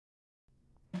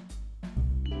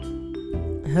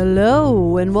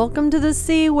Hello, and welcome to the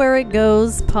See Where It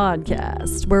Goes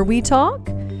podcast, where we talk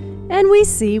and we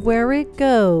see where it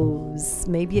goes.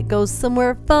 Maybe it goes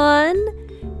somewhere fun.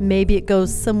 Maybe it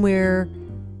goes somewhere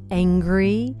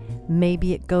angry.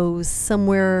 Maybe it goes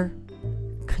somewhere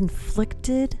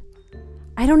conflicted.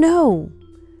 I don't know.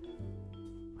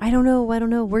 Where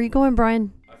are you going,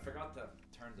 Brian? I forgot to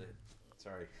turn the...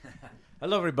 Sorry.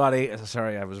 Hello, everybody.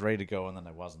 Sorry, I was ready to go, and then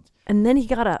I wasn't. And then he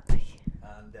got up. And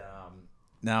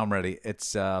now I'm ready.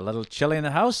 It's a little chilly in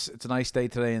the house. It's a nice day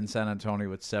today in San Antonio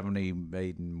with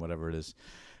 78 and whatever it is.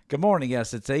 Good morning.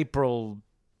 Yes, it's April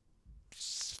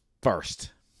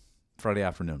 1st, Friday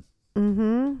afternoon.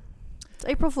 Mm-hmm. It's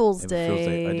April Fool's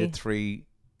Day. I did 3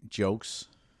 jokes.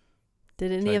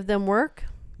 Did any of them work?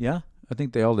 Yeah, I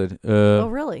think they all did. Oh,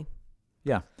 really?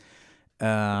 Yeah.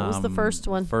 What was the first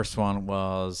one? First one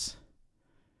was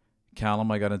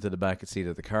Callum. I got into the back seat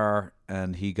of the car,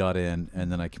 and he got in,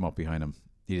 and then I came up behind him.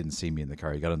 He didn't see me in the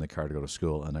car. He got in the car to go to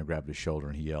school, and I grabbed his shoulder,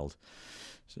 and he yelled.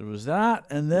 So there was that,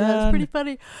 and then... That's pretty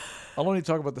funny. I'll only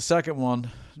talk about the second one.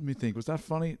 Let me think. Was that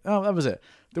funny? Oh, that was it.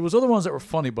 There was other ones that were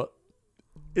funny, but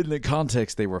in the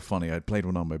context, they were funny. I played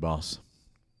one on my boss.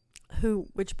 Who?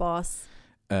 Which boss?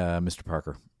 Mr.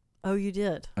 Parker. Oh, you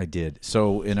did? I did.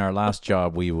 So in our last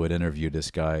job, we would interview this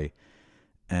guy,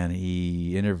 and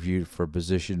he interviewed for a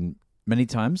position many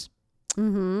times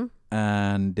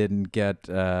and didn't get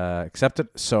accepted.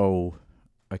 So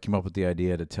I came up with the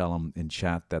idea to tell him in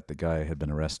chat that the guy had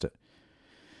been arrested.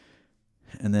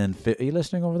 And then, are you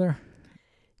listening over there?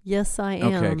 Yes, I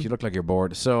am. Okay, 'cause you look like you're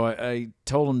bored. So I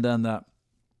told him then that,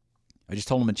 I just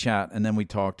told him in chat, and then we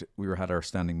talked, had our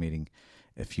standing meeting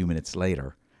a few minutes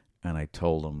later, and I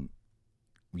told him,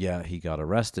 yeah, he got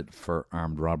arrested for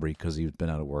armed robbery because he'd been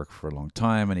out of work for a long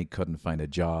time and he couldn't find a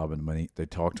job, and when they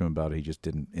talked to him about it, he just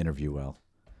didn't interview well.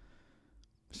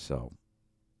 So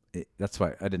that's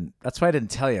why I didn't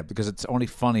tell you, because it's only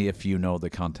funny if you know the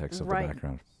context of the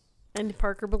background. And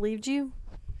Parker believed you?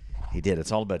 He did.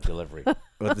 It's all about delivery.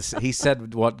 He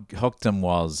said what hooked him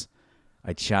was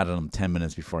I chatted him 10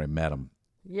 minutes before I met him.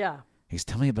 Yeah. He's,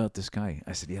 tell me about this guy.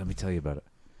 I said, yeah, let me tell you about it.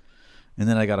 And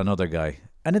then I got another guy.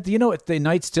 And the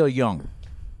night's still young.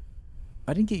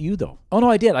 I didn't get you, though. Oh, no,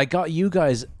 I did. I got you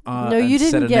guys. No, you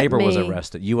didn't said a get neighbor me. was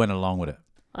arrested. You went along with it.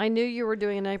 I knew you were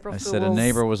doing an April Fool's. I said a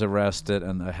neighbor was arrested,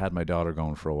 and I had my daughter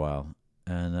going for a while.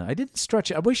 And I didn't stretch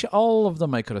it. I wish all of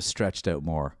them I could have stretched out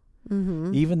more.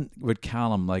 Mm-hmm. Even with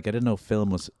Callum, like, I didn't know Finn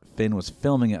was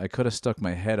filming it. I could have stuck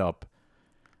my head up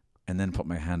and then put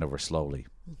my hand over slowly.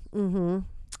 Mm-hmm.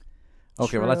 Okay,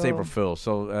 True. well, that's April Fool.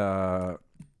 So,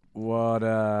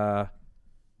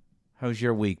 how's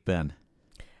your week been?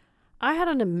 I had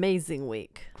an amazing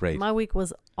week. Great. My week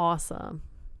was awesome.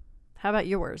 How about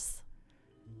yours?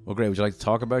 Well, great. Would you like to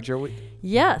talk about your week?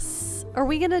 Yes. Are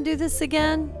we going to do this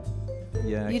again?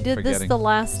 Yeah, you did this the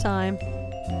last time.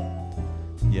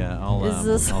 Yeah, I'll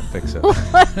fix it.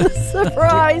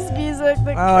 Surprise music.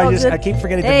 I keep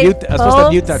forgetting to mute. I'm supposed to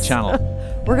mute that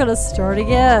channel. We're going to start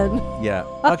again. Yeah.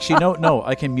 Actually, no,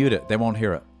 I can mute it. They won't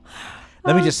hear it.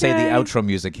 Let me just say the outro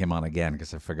music came on again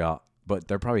because I forgot. But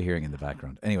they're probably hearing it in the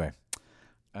background. Anyway,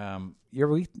 your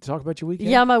week? Talk about your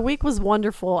weekend? Yeah, my week was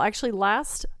wonderful. Actually,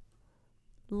 last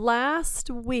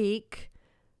week,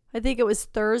 I think it was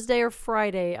Thursday or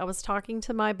Friday, I was talking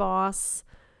to my boss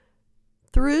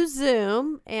through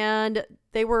Zoom, and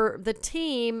the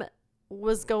team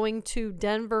was going to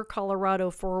Denver,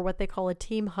 Colorado for what they call a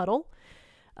team huddle,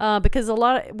 because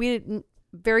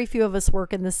very few of us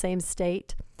work in the same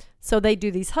state. So they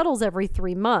do these huddles every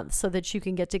 3 months so that you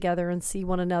can get together and see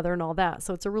one another and all that.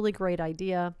 So it's a really great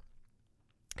idea.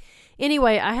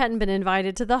 Anyway, I hadn't been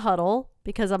invited to the huddle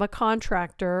because I'm a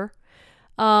contractor.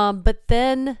 But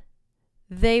then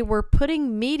they were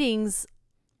putting meetings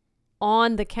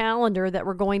on the calendar that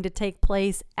were going to take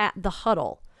place at the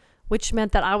huddle, which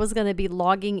meant that I was going to be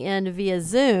logging in via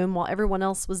Zoom while everyone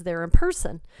else was there in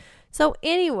person. So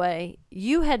anyway,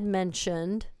 you had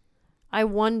mentioned, I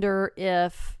wonder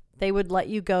if they would let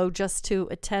you go just to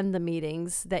attend the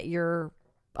meetings that you're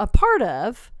a part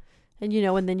of, and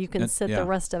then you can sit the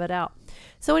rest of it out.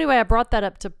 So anyway, I brought that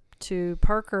up to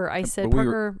Parker. I said,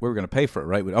 Parker, we were going to pay for it,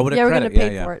 right? We're going to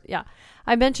pay for it. Yeah.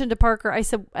 I mentioned to Parker, I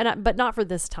said, but not for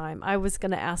this time. I was going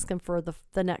to ask him for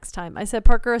the next time. I said,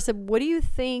 Parker, what do you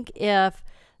think if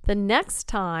the next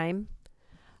time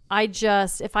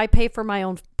if I pay for my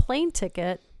own plane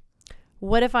ticket,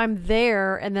 what if I'm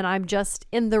there and then I'm just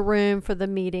in the room for the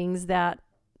meetings that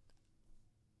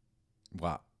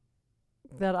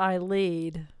I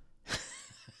lead?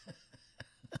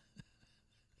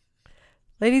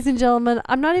 Ladies and gentlemen,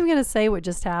 I'm not even going to say what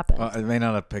just happened. I may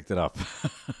not have picked it up.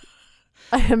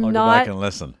 I am I'll not go back and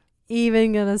listen.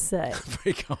 even going to say.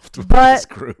 Very comfortable But- with this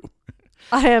crew.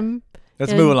 I am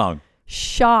Let's in move along.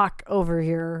 shock over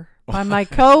here by my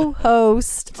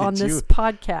co-host on Did this you-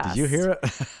 podcast. Did you hear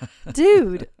it?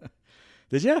 Dude,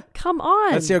 Did you? come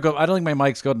on. Let's see how it goes. I don't think my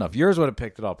mic's good enough. Yours would have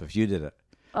picked it up if you did it.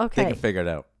 They Okay. can figure it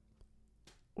out.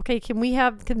 Okay,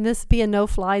 can this be a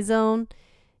no-fly zone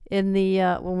in the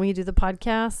when we do the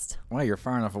podcast? Well, you're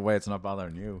far enough away. It's not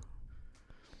bothering you.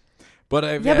 But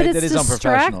Yeah, but it it's is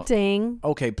unprofessional. distracting.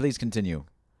 Okay, please continue.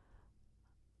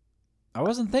 I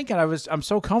wasn't thinking. I'm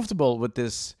so comfortable with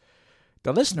this.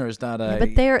 The listeners that Yeah,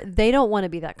 but they don't want to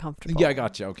be that comfortable. Yeah, I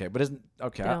got you. Okay, but isn't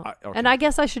okay. They don't. Okay. And I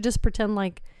guess I should just pretend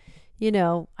like, I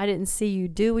didn't see you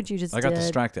do what you just I got did.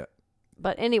 distracted.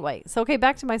 But anyway, so okay,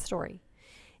 back to my story.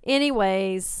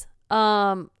 Anyways,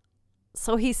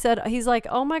 so he's like,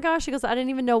 oh my gosh, he goes, I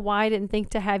didn't even know why I didn't think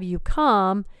to have you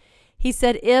come. He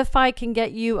said, if I can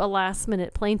get you a last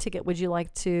minute plane ticket, would you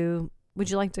like to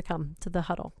come to the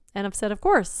huddle? And I've said, of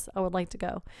course, I would like to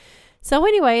go. So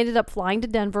anyway, I ended up flying to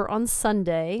Denver on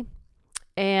Sunday.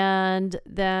 And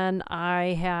then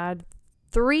I had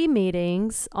 3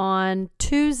 meetings on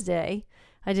Tuesday.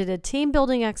 I did a team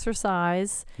building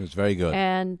exercise. It was very good.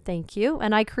 And thank you.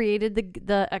 And I created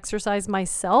the exercise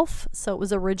myself. So it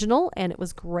was original and it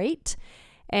was great.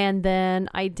 And then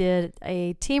I did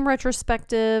a team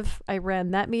retrospective. I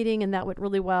ran that meeting and that went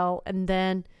really well. And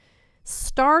then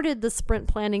started the sprint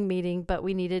planning meeting, but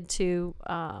we needed to,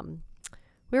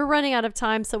 we were running out of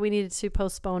time, so we needed to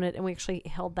postpone it. And we actually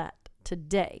held that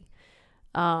today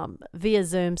via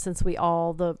Zoom since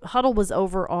the huddle was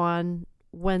over on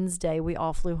Wednesday. We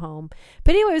all flew home.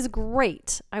 But anyway, it was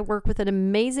great. I work with an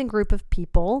amazing group of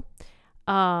people.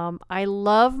 I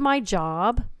love my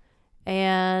job.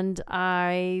 And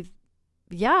I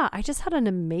just had an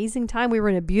amazing time. We were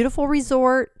in a beautiful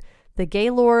resort, the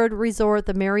Gaylord Resort,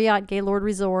 the Marriott Gaylord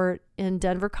Resort in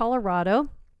Denver, Colorado.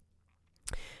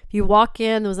 If you walk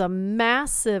in, there was a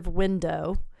massive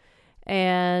window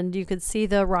and you could see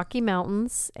the Rocky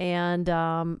Mountains, and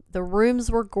the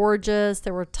rooms were gorgeous.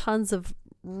 There were tons of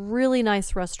really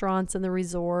nice restaurants in the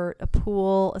resort, a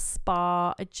pool, a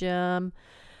spa, a gym.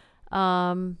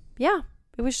 It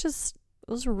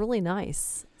was really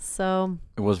nice. So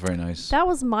It was very nice. that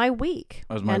was my week.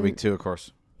 That was my week too, of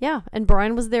course. Yeah. And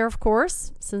Brian was there, of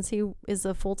course, since he is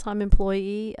a full-time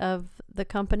employee of the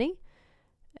company.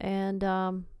 And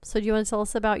so do you want to tell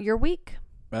us about your week?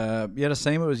 The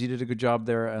same. You did a good job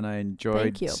there, and I enjoyed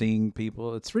Thank you. seeing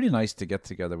people. It's really nice to get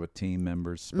together with team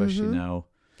members, especially now.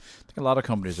 I think a lot of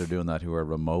companies are doing that who are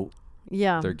remote.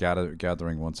 Yeah. They're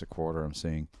gathering once a quarter, I'm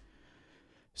seeing.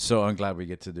 So I'm glad we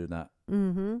get to do that.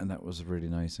 Mm-hmm. And that was really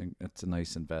nice. And it's a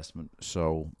nice investment.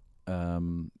 So,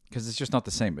 because it's just not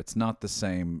the same. It's not the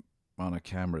same on a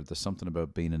camera. There's something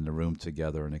about being in the room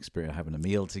together and having a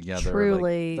meal together.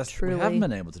 Truly. We haven't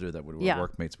been able to do that with our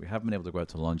workmates. We haven't been able to go out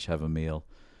to lunch, have a meal,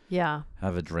 have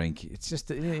a drink. It's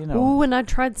just, Ooh, and I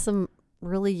tried some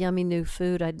really yummy new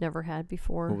food I'd never had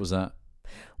before. What was that?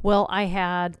 Well, I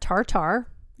had tartare,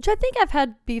 which I think I've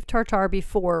had beef tartare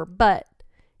before, but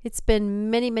it's been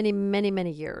many, many, many,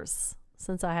 many years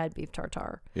since I had beef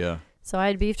tartare. Yeah. So I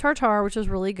had beef tartare, which was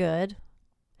really good.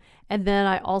 And then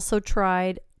I also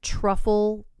tried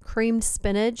truffle creamed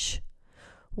spinach,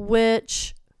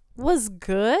 which was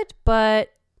good, but,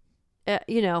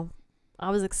 I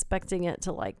was expecting it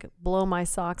to like blow my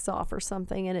socks off or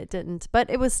something, and it didn't. But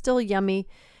it was still yummy.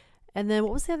 And then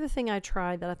what was the other thing I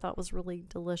tried that I thought was really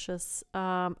delicious?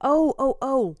 I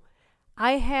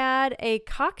had a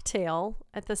cocktail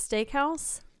at the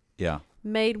steakhouse. Yeah.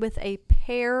 Made with a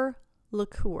pear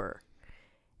liqueur,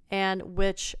 and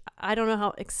which I don't know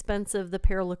how expensive the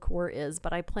pear liqueur is,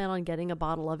 but I plan on getting a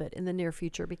bottle of it in the near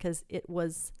future because it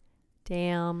was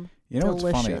damn delicious.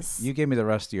 What's funny? You gave me the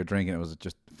rest of your drink and it was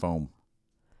just foam.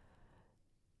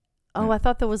 Oh, I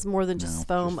thought there was more than just No,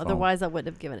 foam. just foam. Otherwise, I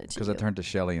wouldn't have given it to you. Because I turned to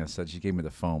Shelley and said, she gave me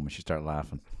the foam, and she started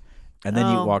laughing. And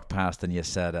then you walked past and you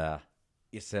said,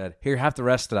 here, have the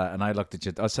rest of that. And I looked at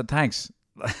you. I said, thanks.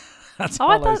 That's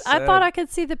all I thought I could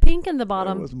see the pink in the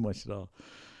bottom. It wasn't much at all.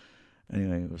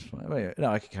 Anyway, it was fine. Well, yeah,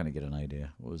 I could kind of get an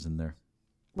idea what was in there.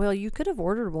 Well, you could have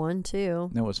ordered one too.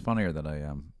 No, it was funnier that I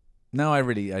No, I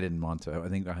didn't want to. I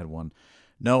think I had one.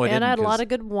 No, I didn't. And I had a lot of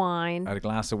good wine. I had a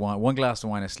glass of wine. One glass of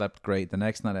wine, I slept great. The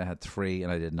next night I had 3,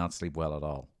 and I did not sleep well at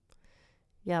all.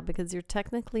 Yeah, because you're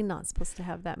technically not supposed to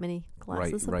have that many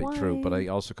glasses of wine. Right, true. But I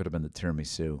also could have been the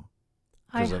tiramisu.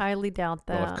 I highly doubt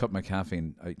that. Well, I've cut my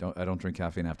caffeine. I don't drink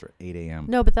caffeine after 8 a.m.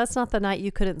 No, but that's not the night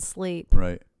you couldn't sleep.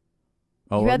 Right.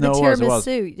 Oh, you had no, the it was.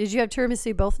 tiramisu. Did you have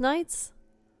tiramisu both nights?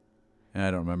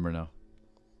 I don't remember now.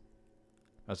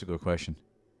 That's a good question.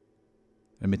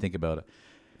 Let me think about it.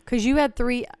 Because you had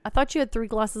 3. I thought you had 3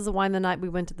 glasses of wine the night we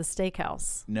went to the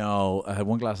steakhouse. No, I had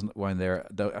 1 glass of wine there.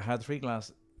 I had 3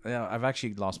 glasses. Yeah, I've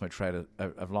actually lost my track.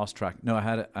 I've lost track. No, I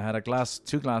had a glass,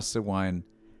 2 glasses of wine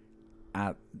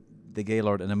at the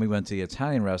Gaylord, and then we went to the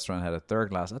Italian restaurant. Had a 3rd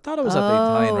glass. I thought it was at the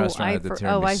Italian restaurant at the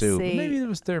tiramisu. I see. But maybe it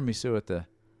was tiramisu at the.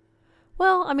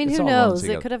 Well, I mean, It's who all knows?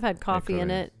 one It could have had coffee in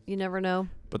it. You never know.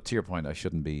 But to your point, I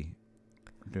shouldn't be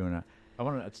doing that.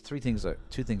 It's 2 things I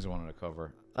wanted to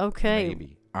cover. Okay.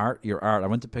 Maybe your art. I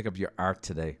went to pick up your art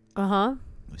today. I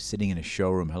was sitting in a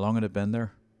showroom. How long had it been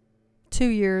there? 2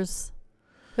 years.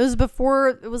 It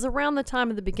was around the time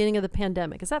of the beginning of the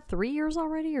pandemic. Is that 3 years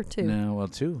already or 2? No, well,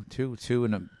 2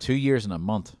 years and a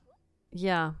month.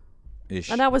 Yeah.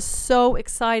 Ish. And I was so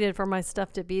excited for my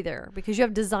stuff to be there because you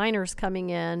have designers coming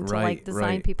in to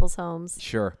design people's homes.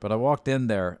 Sure. But I walked in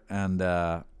there and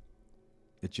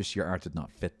your art did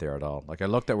not fit there at all. Like I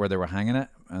looked at where they were hanging it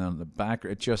and on the back,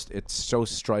 it's so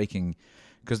striking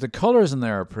because the colors in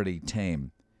there are pretty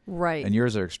tame. Right. And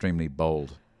yours are extremely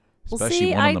bold. Well,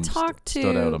 Especially one of them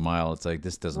stood out a mile. It's like,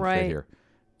 this doesn't fit here,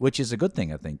 which is a good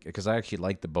thing, I think, because I actually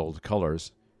like the bold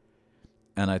colors.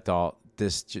 And I thought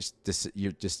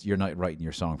you're not writing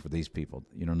your song for these people.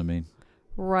 You know what I mean?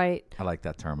 Right. I like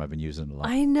that term. I've been using it a lot.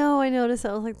 I know. I noticed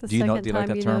that was like the second time. Do you like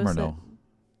that term or no? It.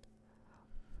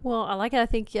 Well, I like it. I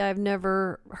think, I've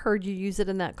never heard you use it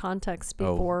in that context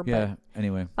before. Oh, yeah.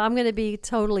 Anyway. I'm going to be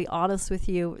totally honest with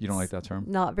you. You don't like that term?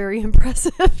 Not very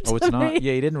impressive Oh, it's not?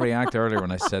 Yeah, you didn't react earlier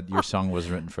when I said your song was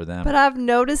written for them. But I've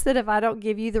noticed that if I don't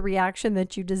give you the reaction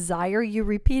that you desire, you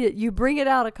repeat it. You bring it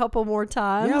out a couple more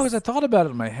times. Yeah, because I thought about it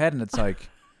in my head, and it's like,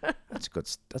 that's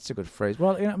a good phrase.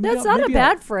 Well, that's not a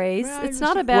bad phrase. It's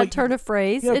not a bad turn of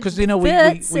phrase. Yeah, because we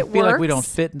feel like we don't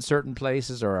fit in certain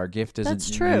places, or our gift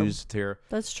isn't used here.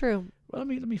 That's true. Well,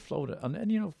 let me float it, and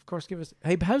of course, give us.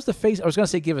 Hey, how's the face? I was going to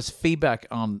say, give us feedback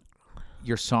on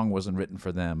your song wasn't written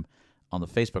for them on the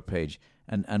Facebook page,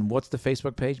 and what's the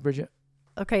Facebook page, Bridget?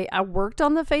 Okay, I worked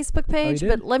on the Facebook page,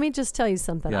 but let me just tell you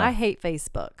something. Yeah. I hate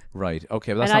Facebook. Right.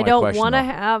 Okay, well, that's and not my question. I don't want to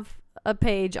have a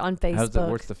page on Facebook.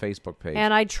 What's the Facebook page?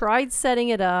 And I tried setting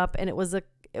it up, and it was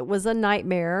a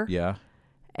nightmare. Yeah.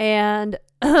 And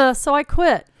so I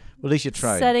quit. Well, at least you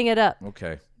tried setting it up.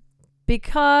 Okay.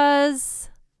 Because.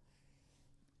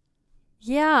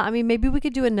 Yeah, I mean, maybe we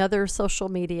could do another social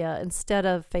media instead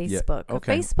of Facebook. Yeah,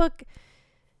 okay.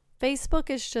 Facebook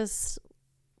is just,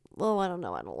 I don't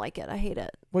know. I don't like it. I hate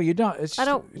it. Well, you don't. It's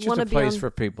just a place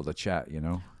for people to chat,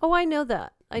 Oh, I know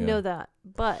that. I know that.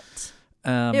 But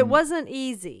it wasn't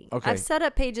easy. Okay. I've set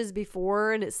up pages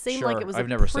before, and it seemed like it was a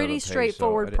pretty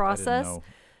straightforward process. I didn't know.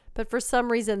 But for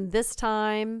some reason, this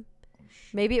time,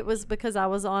 maybe it was because I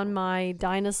was on my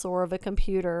dinosaur of a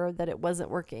computer that it wasn't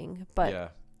working. But yeah.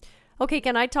 Okay,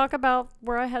 can I talk about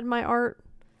where I had my art?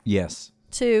 Yes.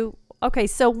 Okay,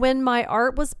 so when my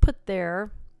art was put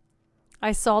there,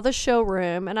 I saw the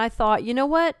showroom and I thought, you know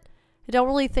what? I don't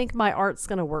really think my art's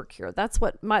going to work here. That's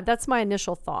my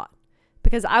initial thought,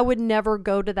 because I would never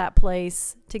go to that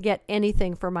place to get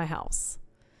anything for my house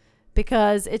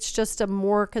because it's just a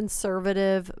more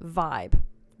conservative vibe,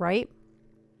 right?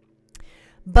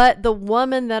 But the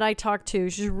woman that I talked to,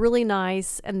 she's really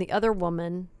nice, and the other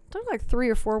woman, there were like 3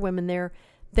 or 4 women there,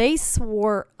 they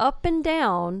swore up and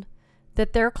down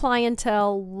that their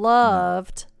clientele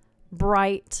loved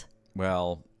bright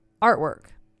artwork.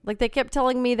 Like they kept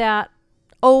telling me that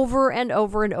over and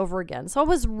over and over again. So I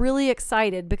was really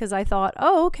excited because I thought,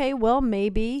 oh, okay, well,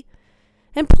 maybe.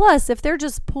 And plus, if they're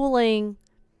just pulling,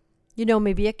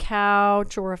 maybe a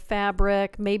couch or a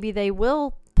fabric, maybe they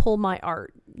will pull my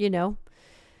art,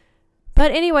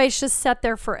 But anyway, it's just sat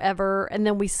there forever. And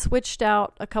then we switched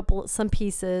out some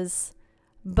pieces.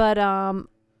 But,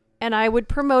 and I would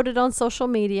promote it on social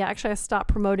media. Actually, I stopped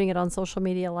promoting it on social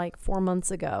media like 4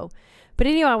 months ago. But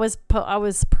anyway, I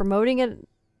was promoting it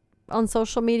on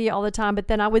social media all the time. But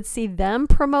then I would see them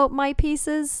promote my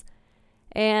pieces,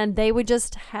 and they would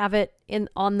just have it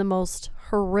on the most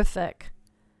horrific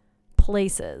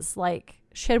places. Like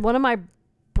she had one of my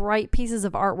bright pieces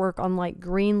of artwork on like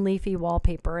green leafy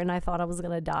wallpaper, and I thought I was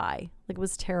going to die. Like it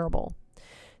was terrible.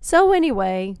 So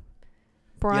anyway,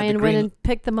 Brian went and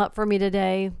picked them up for me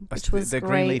today, which was great.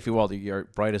 Green leafy wall, your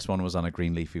brightest one was on a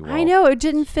green leafy wall. I know, it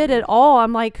didn't fit at all.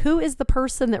 I'm like, who is the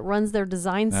person that runs their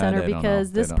design center?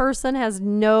 Because this person has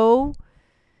no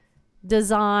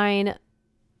design.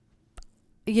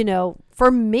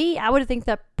 For me, I would think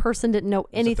that person didn't know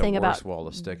anything about wall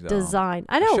to stick design.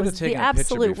 I know, it was the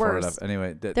absolute worst.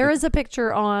 Anyway, there is a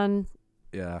picture on.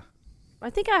 Yeah. I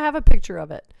think I have a picture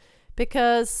of it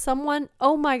because someone,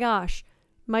 oh my gosh,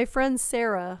 my friend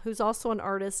Sarah, who's also an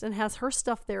artist and has her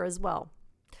stuff there as well.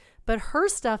 But her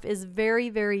stuff is very,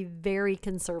 very, very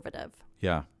conservative.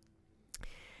 Yeah.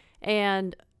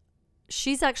 And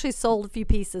she's actually sold a few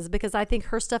pieces because I think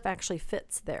her stuff actually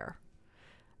fits there.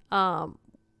 But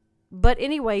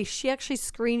anyway, she actually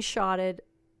screenshotted.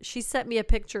 She sent me a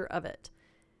picture of it.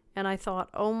 And I thought,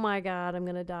 oh my God, I'm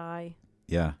going to die.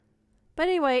 Yeah. But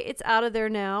anyway, it's out of there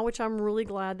now, which I'm really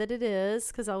glad that it is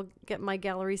because I'll get my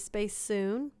gallery space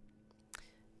soon.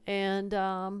 And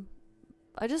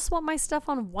I just want my stuff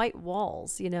on white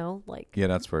walls, you know, like. Yeah,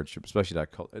 that's where it should, especially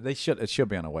that color. It should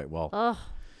be on a white wall. Ugh.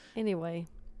 Anyway,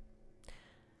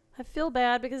 I feel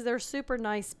bad because they're super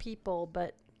nice people,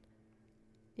 but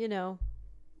you know,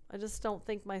 I just don't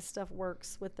think my stuff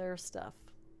works with their stuff.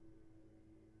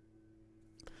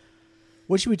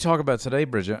 What should we talk about today,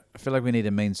 Bridget? I feel like we need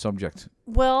a main subject.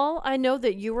 Well, I know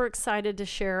that you were excited to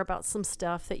share about some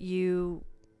stuff that you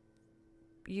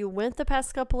went the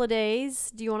past couple of days.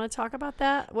 Do you want to talk about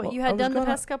that? What you had done the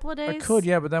past couple of days? I could,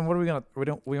 yeah, but then what are we gonna? We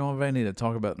don't have anything to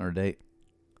talk about in our date.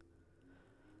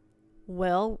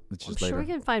 Well, I'm sure we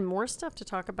can find more stuff to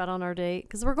talk about on our date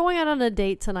because we're going out on a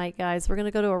date tonight, guys. We're going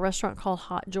to go to a restaurant called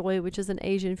Hot Joy, which is an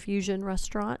Asian fusion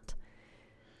restaurant.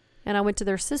 And I went to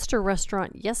their sister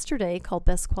restaurant yesterday called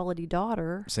Best Quality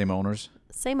Daughter. Same owners?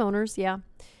 Same owners, yeah.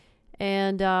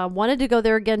 And wanted to go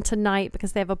there again tonight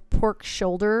because they have a pork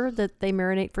shoulder that they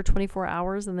marinate for 24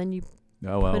 hours and then you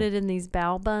put it in these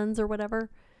bao buns or whatever.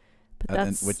 But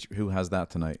that's who has that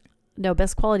tonight? No,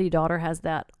 Best Quality Daughter has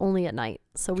that only at night.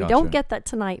 So we don't get that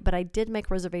tonight, but I did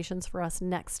make reservations for us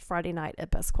next Friday night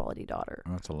at Best Quality Daughter.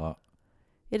 Oh, that's a lot.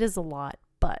 It is a lot,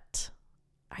 but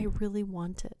I really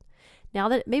want it. Now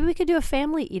that maybe we could do a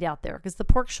family eat out there because the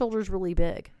pork shoulder is really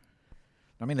big.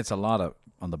 I mean, it's a lot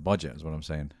on the budget is what I'm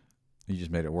saying. You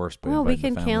just made it worse. Well, we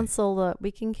can cancel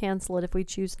it if we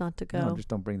choose not to go. No, just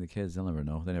don't bring the kids. They'll never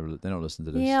know. They don't listen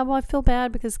to this. Yeah, well, I feel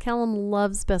bad because Callum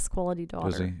loves Best Quality Daughter.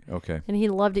 Does he? Okay. And he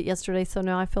loved it yesterday, so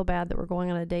now I feel bad that we're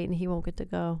going on a date and he won't get to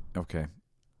go. Okay.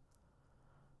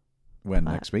 When,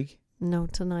 next week? No,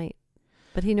 tonight.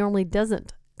 But he normally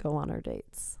doesn't go on our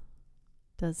dates,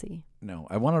 does he? No.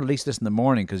 I want to release this in the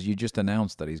morning because you just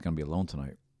announced that he's going to be alone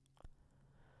tonight.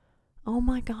 Oh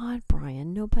my God,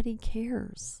 Brian! Nobody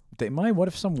cares. They might. What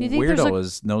if some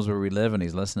weirdo knows where we live and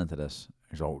he's listening to this?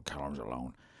 He's Callum's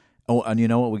alone. Oh, and you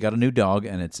know what? We got a new dog,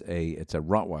 and it's a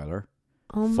Rottweiler.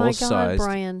 Oh my God,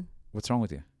 Brian! What's wrong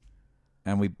with you?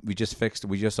 And we just fixed.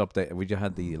 We just updated. We just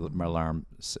had the alarm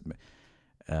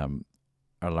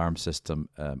system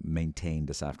maintained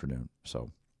this afternoon.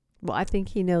 So. Well, I think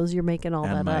he knows you're making all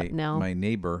that up now. My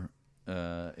neighbor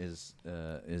is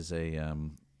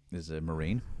a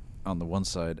Marine on the one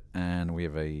side, and we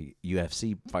have a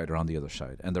UFC fighter on the other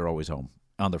side, and they're always home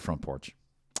on their front porch.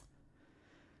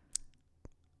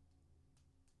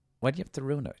 Why do you have to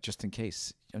ruin it? Just in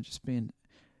case. I'm just being...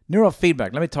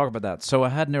 Neurofeedback. Let me talk about that. So I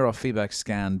had neurofeedback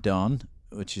scan done,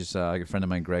 which is a friend of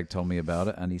mine, Greg, told me about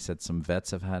it, and he said some vets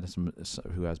have had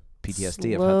who has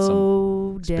PTSD have had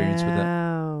some experience with that.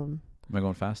 Am I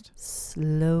going fast?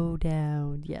 Slow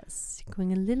down. Yes. You're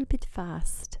going a little bit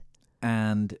fast.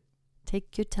 And...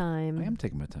 Take your time. I am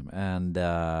taking my time. And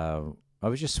I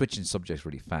was just switching subjects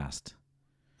really fast.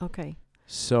 Okay.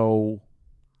 So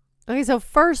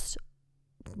first,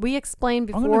 we explained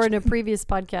before in a previous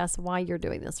podcast why you're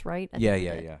doing this, right?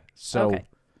 Yeah. So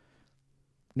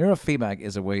neurofeedback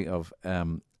is a way of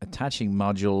attaching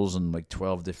modules and like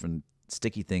 12 different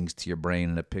sticky things to your brain,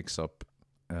 and it picks up...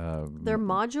 They're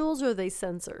modules or are they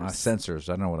sensors? Sensors.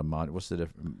 I don't know what a module... What's the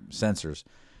difference? Sensors.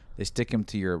 They stick them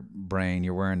to your brain.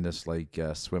 You're wearing this like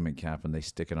swimming cap, and they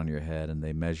stick it on your head, and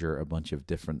they measure a bunch of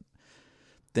different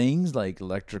things like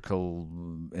electrical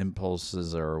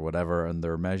impulses or whatever, and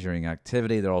they're measuring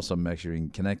activity. They're also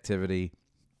measuring connectivity.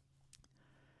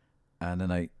 And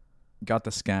then I got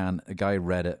the scan. A guy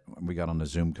read it. And we got on a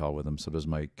Zoom call with him. So there's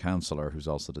my counselor, who's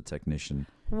also the technician.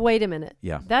 Wait a minute.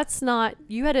 Yeah. That's not...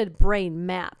 You had a brain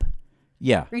map.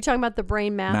 Yeah. Are you talking about the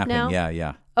brain map Mapping, now?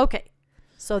 Yeah. Okay.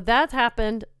 So that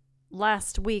happened...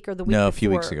 last week or the week before? No, a few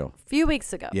weeks ago. Few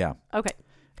weeks ago. Yeah. Okay.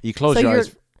 You close your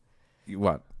eyes.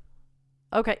 What?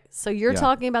 Okay. So you're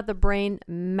talking about the brain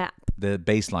map. The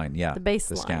baseline, yeah. The baseline.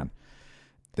 The scan.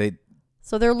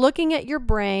 So they're looking at your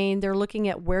brain. They're looking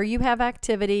at where you have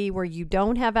activity, where you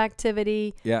don't have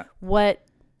activity. Yeah. What,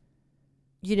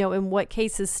 in what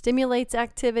cases stimulates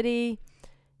activity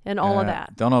and all of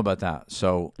that. Don't know about that.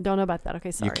 So. Don't know about that.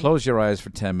 Okay, sorry. You close your eyes for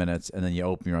 10 minutes and then you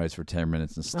open your eyes for 10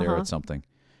 minutes and stare at something.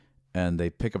 And they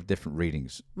pick up different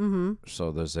readings. Mm-hmm.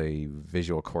 So there's a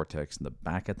visual cortex in the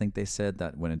back, I think they said,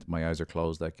 that when my eyes are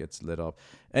closed, that gets lit up.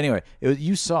 Anyway,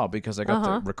 you saw because I got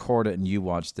to record it and you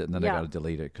watched it, and then I got to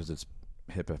delete it because it's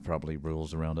HIPAA probably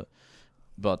rules around it.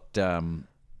 But the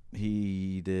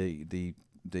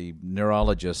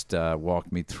neurologist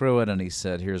walked me through it, and he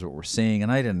said, "Here's what we're seeing."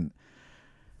 And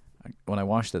when I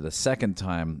watched it the second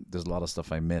time, there's a lot of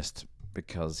stuff I missed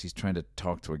because he's trying to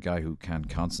talk to a guy who can't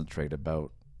concentrate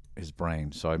about his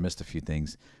brain. So I missed a few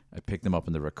things. I picked them up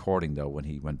in the recording though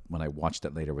when I watched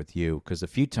it later with you, because a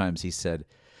few times he said,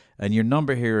 "And your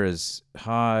number here is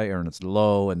high or it's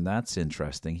low," and that's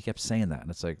interesting. He kept saying that, and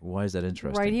it's like, why is that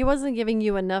interesting? Right. He wasn't giving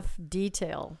you enough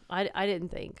detail. I didn't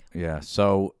think. Yeah.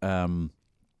 So the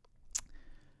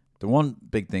one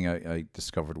big thing I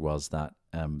discovered was that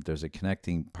there's a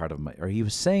connecting part of or he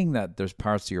was saying that there's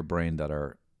parts of your brain that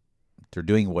they're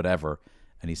doing whatever,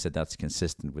 and he said that's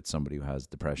consistent with somebody who has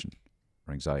depression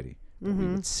or anxiety. We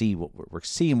would see we're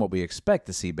seeing what we expect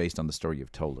to see based on the story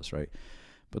you've told us, right?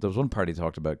 But there was one part he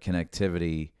talked about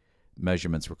connectivity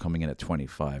measurements were coming in at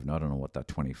 25. Now I don't know what that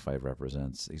 25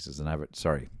 represents. He says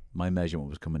my measurement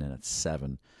was coming in at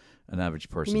 7. An average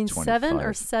person. You mean 25. 7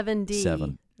 or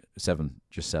 7D? 7,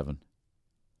 just 7.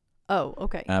 Oh,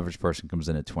 okay. Average person comes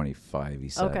in at 25, he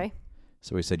said. Okay.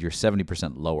 So he said, you're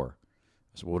 70% lower.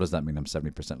 So what does that mean? I'm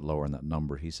 70% lower in that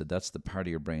number. He said, that's the part of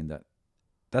your brain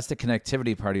that's the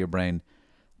connectivity part of your brain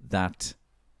that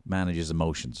manages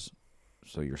emotions.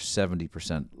 So you're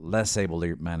 70% less able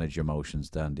to manage your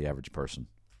emotions than the average person.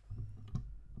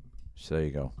 So there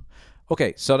you go.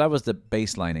 Okay, so that was the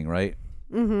baselining, right?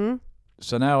 Mm-hmm.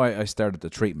 So now I started the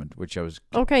treatment, which I was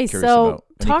curious about.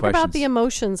 Any talk questions? about the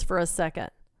emotions for a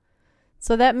second.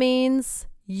 So that means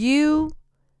you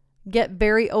get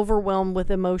very overwhelmed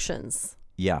with emotions.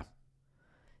 Yeah.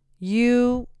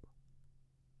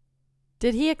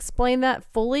 Did he explain that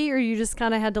fully, or you just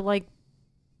kind of had to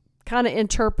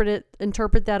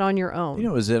interpret that on your own? You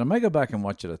know, is it? I might go back and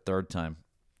watch it a third time.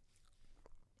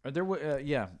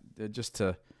 Just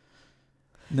to.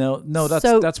 No,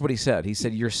 that's what he said. He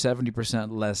said you're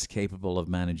 70% less capable of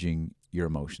managing your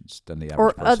emotions than the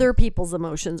average person. Or other people's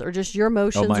emotions, or just your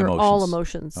emotions, or emotions. all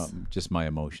emotions? Just my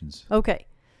emotions. Okay.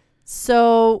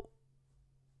 So,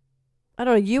 I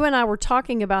don't know, you and I were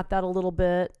talking about that a little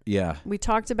bit. Yeah. We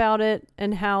talked about it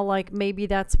and how, maybe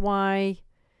that's why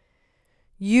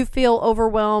you feel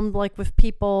overwhelmed, if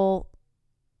people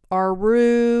are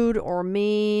rude or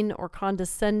mean or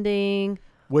condescending.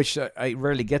 Which I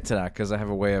rarely get to that because I have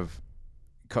a way of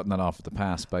cutting that off at the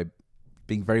pass by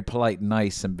being very polite and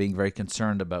nice and being very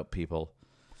concerned about people.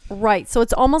 Right. So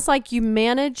it's almost like you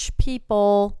manage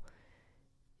people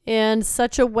in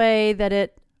such a way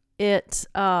that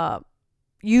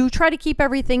you try to keep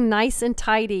everything nice and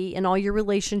tidy in all your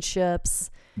relationships.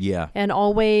 Yeah. And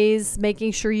always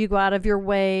making sure you go out of your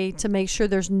way to make sure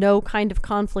there's no kind of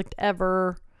conflict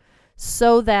ever,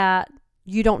 so that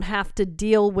you don't have to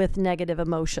deal with negative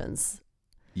emotions.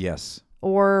 Yes.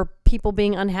 Or people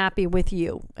being unhappy with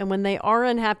you. And when they are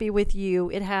unhappy with you,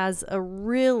 it has a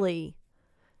really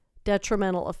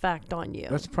detrimental effect on you.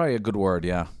 That's probably a good word,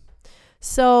 yeah.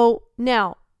 So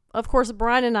now, of course,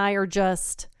 Brian and I are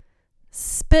just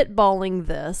spitballing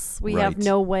this. We have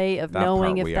no way of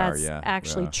knowing if that's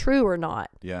actually true or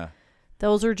not. Yeah.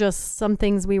 Those are just some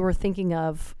things we were thinking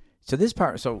of.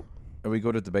 So are we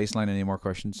go to the baseline? Any more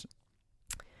questions?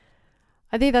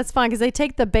 I think that's fine, because they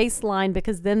take the baseline,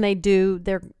 because then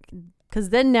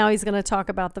now he's going to talk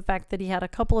about the fact that he had a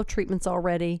couple of treatments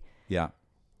already. Yeah.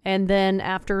 And then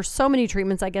after so many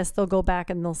treatments, I guess they'll go back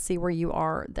and they'll see where you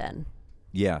are then.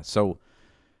 Yeah. So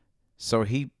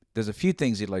there's a few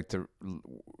things he'd like to,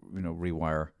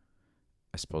 rewire,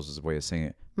 I suppose is a way of saying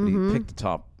it. But he picked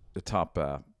the top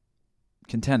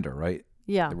contender, right?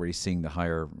 Yeah. Where he's seeing the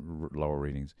higher, lower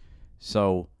readings.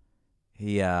 So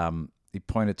he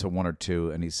pointed to one or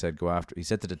two, and he said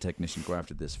to the technician, go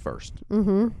after this first.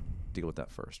 Mm-hmm. Deal with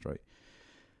that first, right?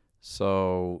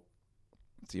 So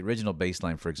the original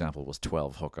baseline, for example, was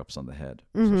 12 hookups on the head.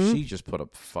 Mm-hmm. So she just put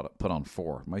on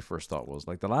 4. My first thought was,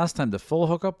 the last time the full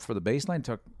hookup for the baseline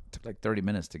took 30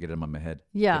 minutes to get him on my head.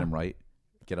 Yeah. Get him right.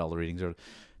 Get all the readings. It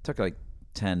took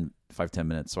 10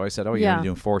 minutes. So I said, you're only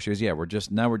doing 4? She goes, yeah, we're just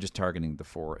targeting the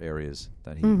 4 areas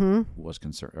that he was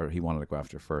concerned, or he wanted to go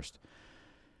after first.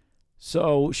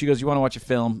 So she goes, you want to watch a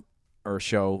film or a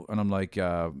show? And I'm like,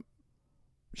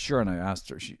 sure. And I asked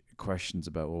her questions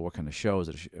about, well, what kind of show is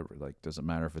it? Does it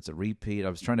matter if it's a repeat? I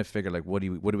was trying to figure, what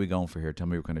are we going for here? Tell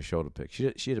me what kind of show to pick.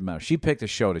 She didn't matter. She picked a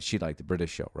show that she liked, the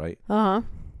British show, right? Uh-huh.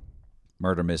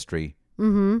 Murder mystery.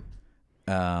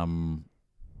 Mm-hmm.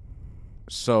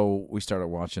 So we started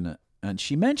watching it, and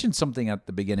she mentioned something at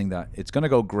the beginning that it's going to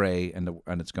go gray, and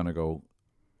it's going to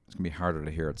be harder to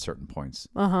hear at certain points.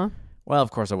 Uh-huh. Well,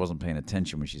 of course, I wasn't paying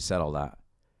attention when she said all that,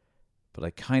 but I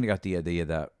kind of got the idea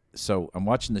that, so I'm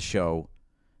watching the show,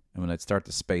 and when I'd start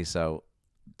to space out,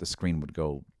 the screen would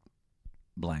go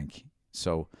blank.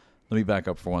 So let me back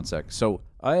up for 1 sec. So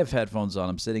I have headphones on.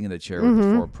 I'm sitting in the chair with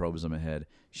the 4 probes on my head.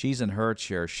 She's in her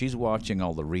chair. She's watching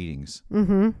all the readings.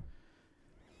 Mm-hmm.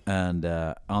 And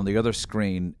on the other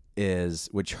screen is,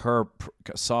 which her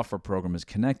software program is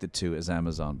connected to, is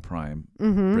Amazon Prime,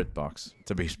 BritBox,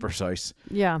 to be precise.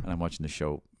 Yeah. And I'm watching the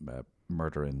show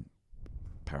Murder in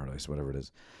Paradise, whatever it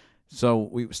is. So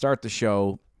we start the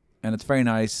show, and it's very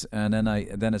nice, and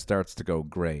then it starts to go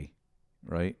gray,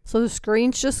 right? So the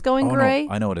screen's just going gray?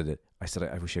 No, I know what it is. I said,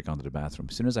 I wish I'd gone to the bathroom.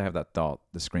 As soon as I have that thought,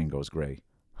 the screen goes gray.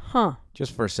 Huh.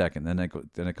 Just for a second, then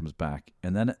it comes back,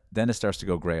 and then it starts to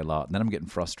go gray a lot, and then I'm getting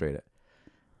frustrated,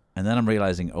 and then I'm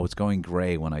realizing, it's going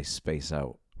gray when I space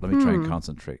out. Let me try and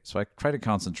concentrate. So I try to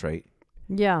concentrate.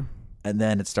 Yeah. And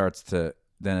then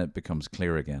it becomes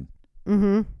clear again.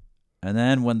 Mm-hmm. And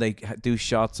then when they do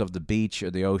shots of the beach or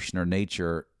the ocean or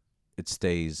nature, it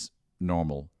stays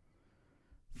normal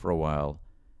for a while,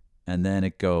 and then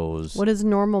it goes. What does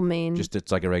normal mean? Just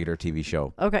it's like a regular TV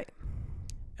show. Okay.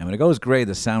 And when it goes gray,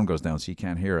 the sound goes down, so you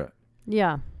can't hear it.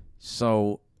 Yeah.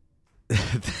 So then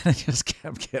it just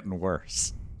kept getting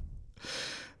worse.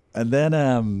 And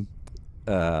then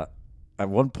at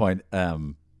one point,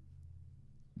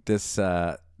 this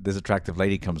attractive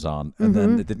lady comes on, and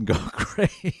then it didn't go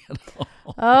gray at all.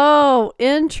 Oh,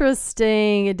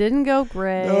 interesting. It didn't go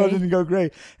gray. No, it didn't go gray.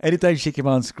 Anytime she came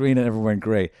on screen, it never went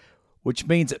gray, which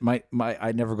means it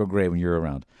I never go gray when you're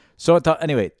around. So I thought,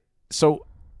 anyway, so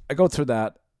I go through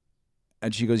that.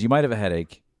 And she goes, you might have a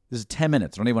headache. This is 10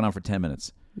 minutes. It only went on for 10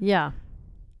 minutes. Yeah.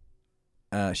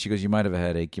 She goes, you might have a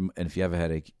headache. And if you have a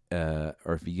headache, or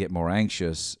if you get more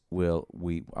anxious, I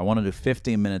want to do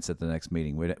 15 minutes at the next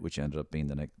meeting, which ended up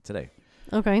being today.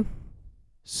 Okay.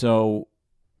 So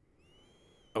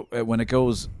when it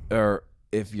goes, or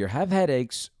if you have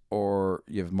headaches or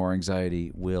you have more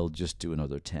anxiety, we'll just do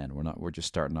another 10. We're just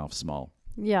starting off small.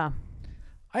 Yeah.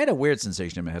 I had a weird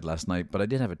sensation in my head last night, but I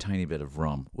did have a tiny bit of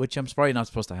rum, which I'm probably not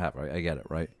supposed to have. Right? I get it,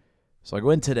 right? So I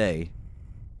go in today.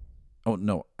 Oh,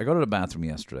 no. I go to the bathroom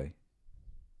yesterday,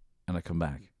 and I come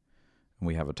back, and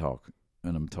we have a talk.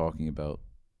 And I'm talking about,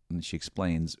 and she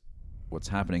explains what's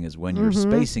happening is when you're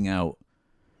spacing out,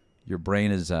 your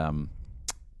brain is, how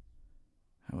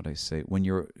would I say? When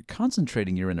you're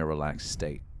concentrating, you're in a relaxed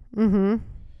state. Mm-hmm.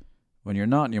 When you're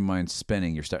not in your mind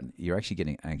spinning, you're actually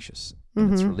getting anxious.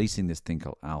 And it's releasing this thing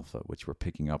called alpha, which we're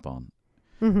picking up on.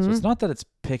 Mm-hmm. So it's not that it's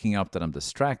picking up that I'm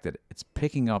distracted. It's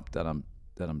picking up that I'm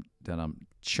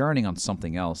churning on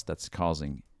something else that's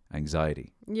causing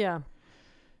anxiety. Yeah.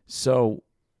 So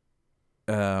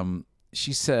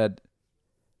she said,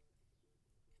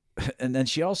 and then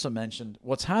she also mentioned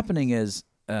what's happening is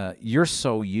you're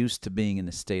so used to being in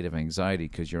a state of anxiety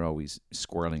because you're always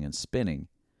squirreling and spinning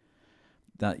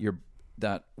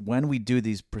that when we do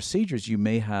these procedures, you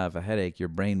may have a headache, your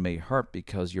brain may hurt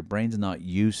because your brain's not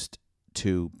used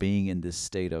to being in this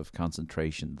state of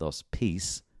concentration, thus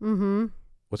peace. Mm-hmm.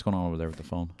 What's going on over there with the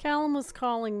phone? Callum was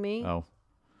calling me. Oh,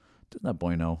 doesn't that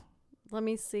boy know? Let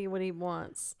me see what he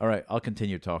wants. All right, I'll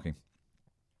continue talking.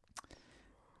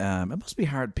 It must be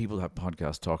hard people to have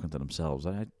podcasts talking to themselves.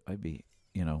 I'd be,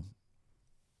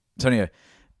 So anyway,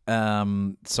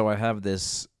 so I have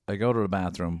this, I go to the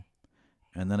bathroom,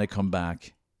 and then I come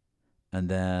back, and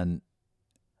then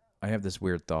I have this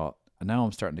weird thought. And now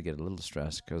I'm starting to get a little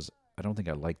stressed because I don't think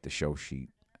I liked the show she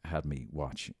had me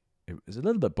watch. It was a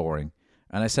little bit boring.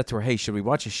 And I said to her, hey, should we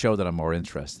watch a show that I'm more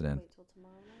interested in?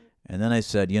 And then I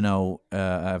said, in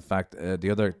fact, the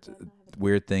other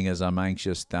weird thing is I'm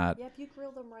anxious that... Yeah, if you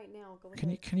grill them right now, go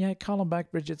ahead. Can you call them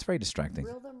back, Bridget? It's very distracting.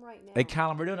 Grill them right now. Hey,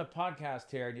 Callum, we're doing a podcast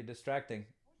here and you're distracting.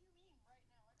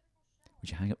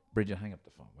 Would you hang up, Bridget? Hang up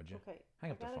the phone, would you? Okay.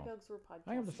 Hang up the phone.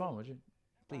 Hang up the phone, would you?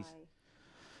 Please. Bye.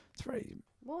 It's very.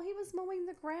 Well, he was mowing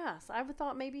the grass. I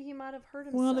thought maybe he might have hurt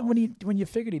himself. Well, when you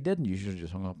figured he didn't, you should have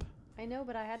just hung up. I know,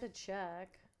 but I had to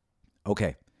check.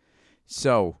 Okay,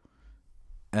 so,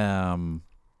 what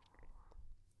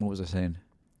was I saying?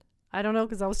 I don't know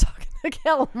because I was talking to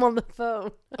Callum on the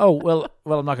phone. Oh well,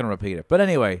 I'm not going to repeat it. But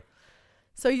anyway.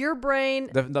 So your brain.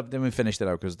 Then we finished it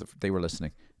out because they were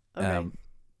listening. Okay.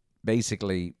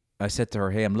 Basically, I said to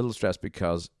her, hey, I'm a little stressed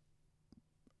because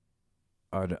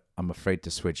I'm afraid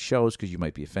to switch shows because you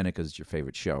might be offended because it's your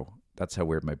favorite show. That's how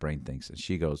weird my brain thinks. And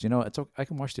she goes, it's okay. I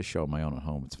can watch this show on my own at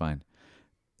home. It's fine.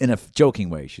 In a joking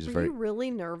way. Were you really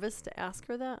nervous to ask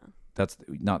her that? That's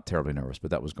not terribly nervous,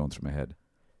 but that was going through my head.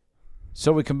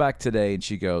 So we come back today and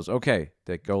she goes, okay,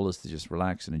 the goal is to just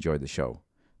relax and enjoy the show.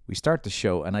 We start the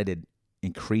show and I did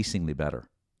increasingly better.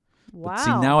 Wow. But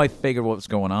see, now I figured what was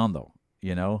going on though,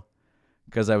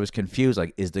 because I was confused.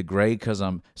 Like, is the gray because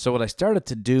I'm... So what I started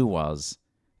to do was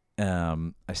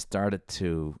I started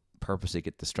to purposely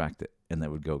get distracted, and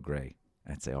that would go gray.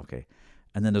 I'd say, okay.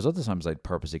 And then there's other times I'd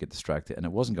purposely get distracted, and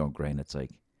it wasn't going gray, and it's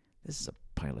like, this is a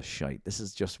pile of shite. This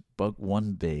is just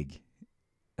one big,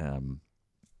 darn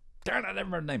it, I never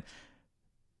remember the name.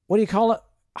 What do you call it?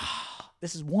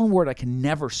 This is one word I can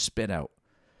never spit out.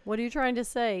 What are you trying to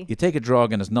say? You take a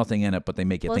drug and there's nothing in it, but they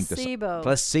make you think there's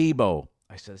placebo.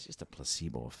 I said, it's just a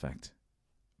placebo effect.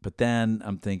 But then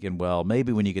I'm thinking, well,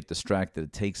 maybe when you get distracted,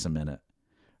 it takes a minute.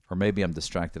 Or maybe I'm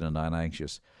distracted and not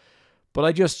anxious. But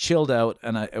I just chilled out,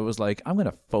 and it was like, I'm going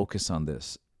to focus on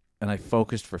this. And I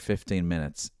focused for 15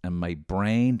 minutes, and my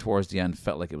brain towards the end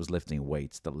felt like it was lifting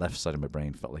weights. The left side of my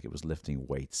brain felt like it was lifting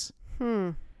weights.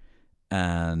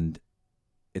 And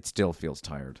it still feels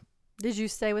tired. Did you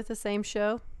stay with the same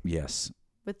show? Yes.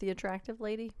 With the attractive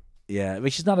lady? Yeah,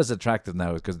 but she's not as attractive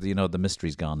now because, the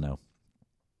mystery's gone now.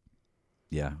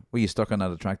 Yeah. Were you stuck on that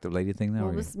attractive lady thing now?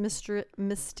 What was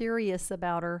mysterious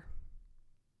about her?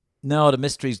 No, the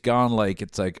mystery's gone. Like,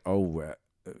 it's like,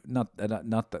 not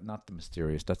the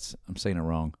mysterious. I'm saying it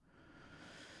wrong.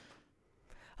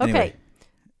 Okay. Anyway.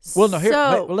 Well, no, here.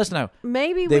 Well, listen now.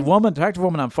 Maybe the attractive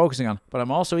woman I'm focusing on, but I'm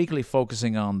also equally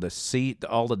focusing on the sea,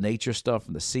 all the nature stuff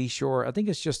and the seashore. I think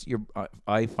it's just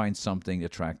I find something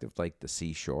attractive, like the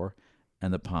seashore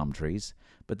and the palm trees.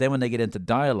 But then when they get into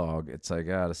dialogue, it's like,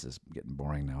 this is getting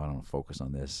boring now. I don't want to focus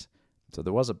on this. So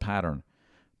there was a pattern,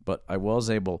 but I was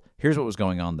able. Here's what was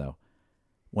going on though.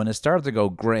 When it started to go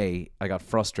gray, I got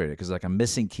frustrated because like I'm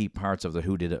missing key parts of the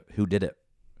who did it.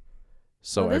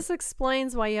 So this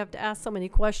explains why you have to ask so many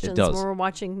questions when we're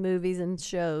watching movies and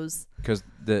shows. Because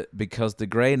the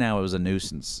gray now is a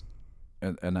nuisance,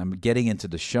 and I'm getting into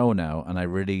the show now, and I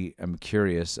really am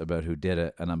curious about who did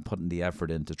it, and I'm putting the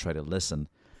effort in to try to listen.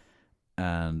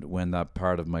 And when that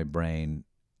part of my brain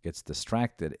gets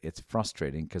distracted, it's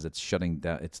frustrating because it's shutting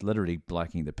down. It's literally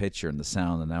blocking the picture and the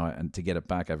sound, and to get it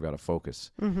back, I've got to focus.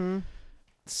 Mm-hmm.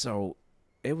 So.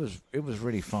 It was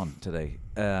really fun today,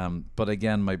 but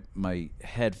again, my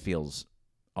head feels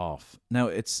off. Now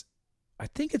I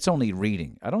think it's only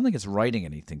reading. I don't think it's writing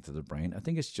anything to the brain. I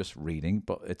think it's just reading.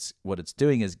 But what it's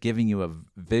doing is giving you a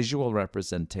visual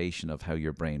representation of how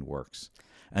your brain works,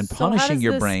 and so punishing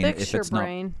your brain if it's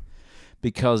not,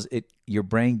 because your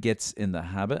brain gets in the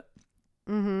habit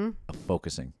of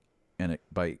focusing, and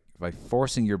by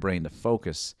forcing your brain to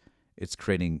focus. It's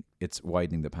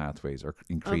widening the pathways or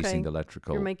increasing the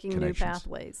electrical You're making new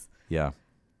pathways. Yeah.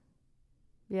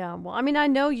 Yeah. Well, I mean, I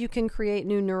know you can create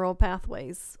new neural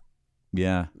pathways.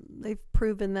 Yeah. They've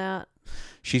proven that.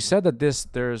 She said that there's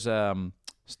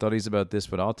studies about this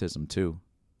with autism too.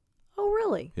 Oh,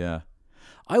 really? Yeah.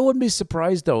 I wouldn't be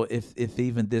surprised though if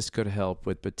even this could help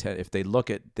with if they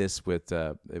look at this with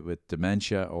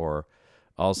dementia or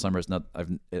Alzheimer's.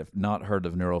 I've not heard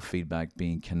of neurofeedback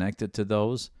being connected to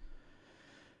those.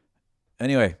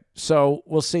 Anyway, so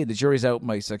we'll see. The jury's out.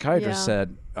 My psychiatrist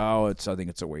said, I think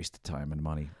it's a waste of time and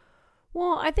money.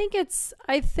 Well, I think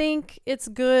it's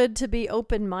good to be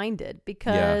open-minded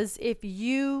because if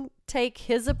you take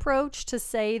his approach to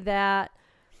say that,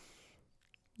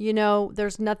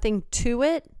 there's nothing to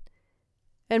it,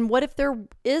 and what if there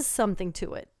is something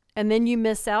to it? And then you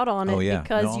miss out on it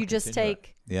because you just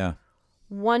take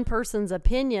one person's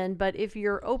opinion. But if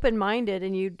you're open-minded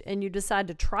and you decide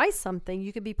to try something,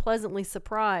 you could be pleasantly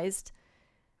surprised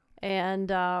and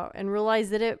realize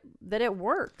that it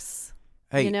works.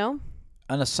 Hey, on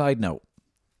a side note.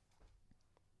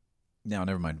 No,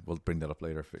 never mind. We'll bring that up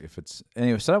later if it's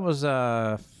anyway. So that was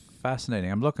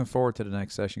fascinating. I'm looking forward to the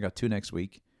next session. Got 2 next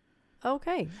week.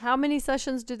 Okay. How many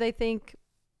sessions do they think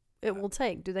it will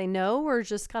take? Do they know, or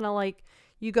just kind of like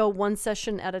you go one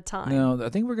session at a time? No, I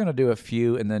think we're going to do a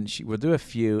few, and then we'll do a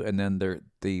few, and then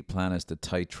the plan is to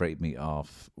titrate me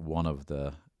off one of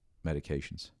the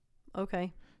medications.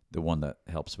 Okay. The one that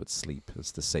helps with sleep.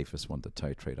 It's the safest one to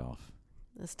titrate off.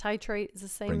 This titrate is the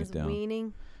same as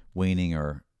weaning? Weaning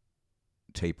or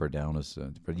taper down is,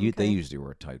 but they usually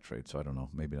word titrate, so I don't know.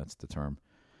 Maybe that's the term.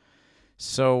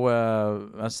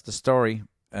 So that's the story.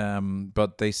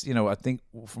 But they, I think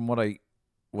from what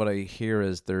I hear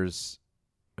is there's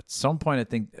at some point I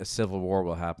think a civil war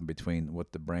will happen between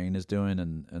what the brain is doing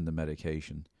and the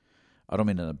medication. I don't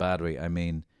mean in a bad way. I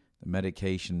mean the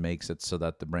medication makes it so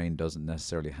that the brain doesn't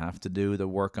necessarily have to do the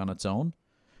work on its own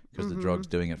because the drug's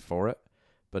doing it for it.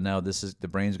 But now the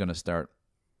brain's going to start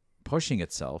pushing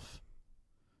itself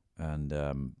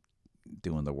and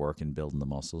doing the work and building the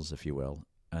muscles, if you will.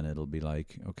 And it'll be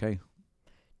like, okay.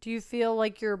 Do you feel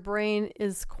like your brain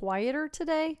is quieter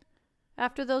today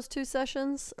after those 2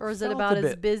 sessions? Or is it about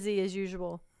as busy as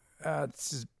usual?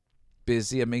 It's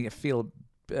busy. I mean, I feel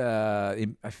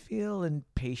I feel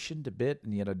impatient a bit,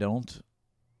 and yet I don't.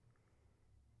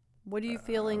 What are you I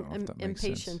feeling don't know if that makes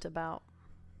impatient sense. about?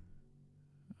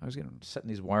 I was setting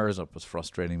these wires up was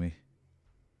frustrating me.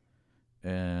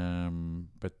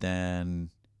 But then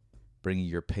bringing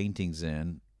your paintings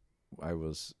in, I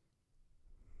was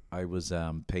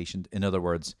patient. In other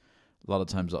words, a lot of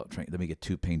times I'll try, let me get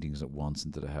 2 paintings at once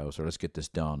into the house, or let's get this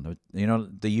done. You know,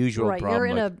 the usual Right,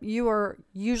 problem. you are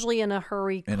usually in a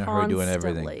hurry In a constantly. hurry doing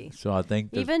everything. So I think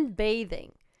even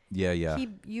bathing. yeah.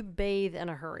 You bathe in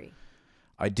a hurry.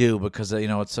 I do, because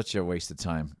it's such a waste of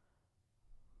time.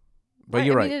 But right,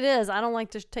 you're right. I mean, it is. I don't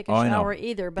like to take a I know. shower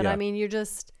either, but Yeah. I mean, you're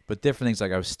just... But different things,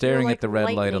 like I was staring like at the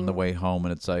red light on the lightning. way home,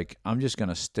 and it's like, I'm just going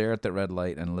to stare at the red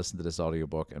light and listen to this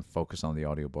audiobook and focus on the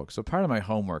audiobook. So part of my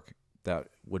homework that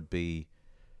would be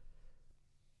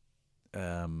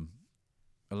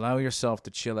allow yourself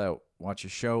to chill out, watch a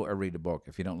show or read a book.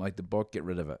 If you don't like the book, get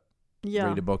rid of it. Yeah.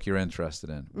 Read a book you're interested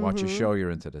in. Watch a show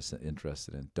you're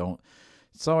interested in. Don't.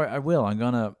 So I will. I'm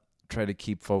going to try to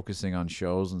keep focusing on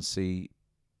shows and see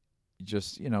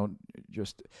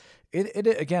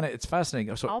again, it's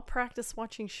fascinating. So I'll practice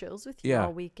watching shows with you Yeah.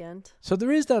 all weekend. So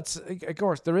there is that, of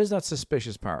course, there is that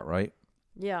suspicious part, right?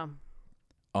 Yeah.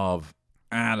 Of,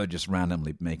 they're just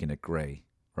randomly making it gray,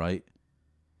 right?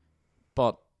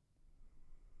 But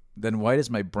then why does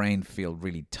my brain feel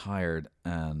really tired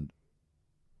and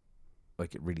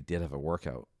like it really did have a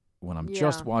workout when I'm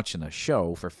just watching a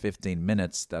show for 15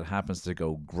 minutes that happens to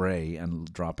go gray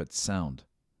and drop its sound,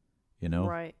 you know?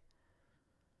 Right.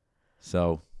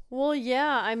 So... Well,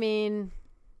 yeah, I mean,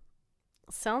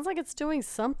 sounds like it's doing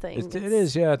something. It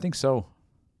is, yeah, I think so.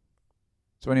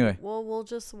 So anyway. Well, we'll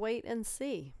just wait and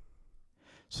see.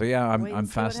 So yeah, I'm See what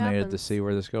fascinated to happens. see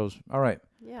where this goes. All right.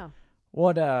 Yeah.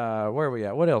 Where are we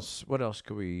at? What else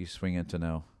could we swing into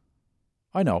now?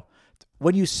 I know.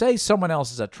 When you say someone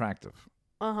else is attractive.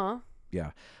 Uh-huh.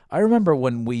 Yeah. I remember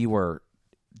when we were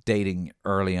dating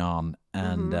early on,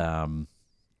 and I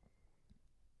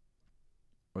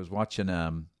was watching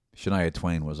Shania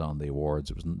Twain was on the awards.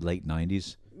 It was late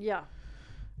 90s. Yeah.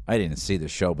 I didn't see the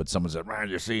show, but someone said, "Man,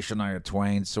 you see Shania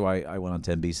Twain?" So I went on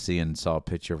to NBC and saw a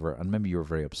picture of her. And remember, you were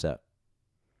very upset.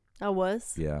 I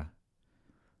was? Yeah.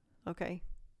 Okay.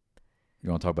 You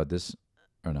want to talk about this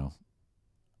or no?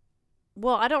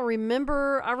 Well, I don't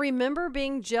remember. I remember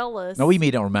being jealous. No, we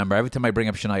don't remember. Every time I bring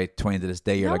up Shania Twain to this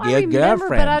day, you're No, like, I "Yeah, remember,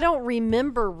 girlfriend." but I don't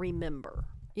remember.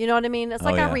 You know what I mean? It's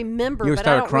like yeah. I remember, You but I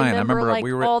started don't crying. I remember, remember like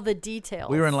we were- all the details.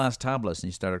 We were in Las Tablas and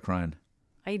you started crying.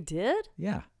 I did?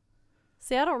 Yeah.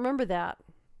 See, I don't remember that.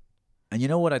 And you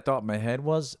know what I thought in my head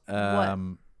was? What?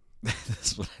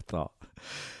 That's what I thought.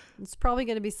 It's probably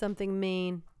going to be something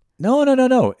mean.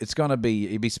 No. It's going to be,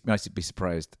 you'd be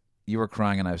surprised. You were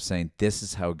crying and I was saying, this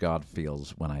is how God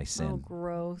feels when I sin. Oh,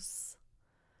 gross.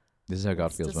 This is how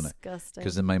God That's feels disgusting.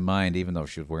 because in my mind, even though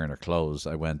she was wearing her clothes,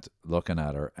 I went looking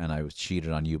at her and I was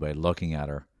cheated on you by looking at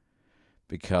her,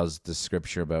 because the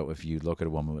scripture about if you look at a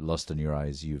woman with lust in your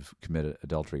eyes, you've committed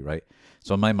adultery, right?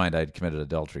 So in my mind, I'd committed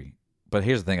adultery. But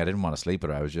here's the thing, I didn't want to sleep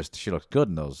with her. She looked good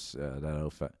in that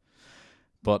outfit.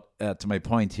 But to my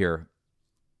point here,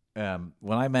 when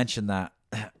I mentioned that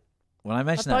I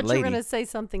thought lady, you were going to say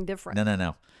something different.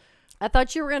 No. I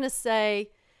thought you were going to say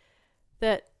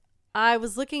that I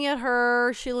was looking at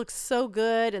her. She looks so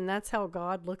good, and that's how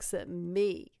God looks at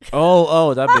me.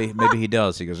 Oh, that'd be, maybe he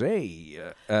does. He goes,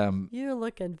 hey, You're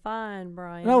looking fine,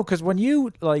 Brian. no, because when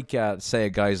you say a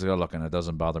guy's good looking, it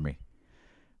doesn't bother me.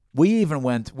 We were Well,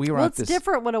 at it's this.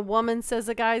 different when a woman says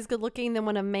a guy's good looking than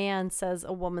when a man says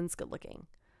a woman's good looking.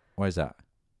 Why is that?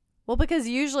 Well, because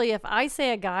usually if I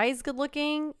say a guy's good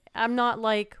looking, I'm not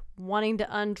like wanting to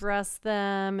undress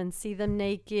them and see them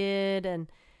naked and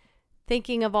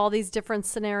thinking of all these different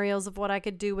scenarios of what I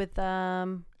could do with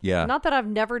them. Yeah. Not that I've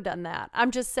never done that.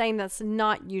 I'm just saying that's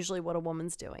not usually what a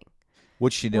woman's doing.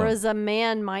 What's she doing? Whereas a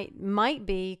man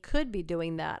could be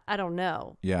doing that. I don't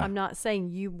know. Yeah. I'm not saying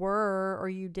you were or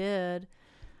you did.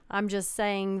 I'm just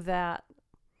saying that.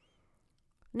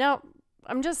 No,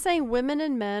 I'm just saying women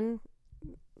and men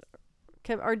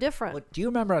are different. Well, do you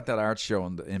remember at that art show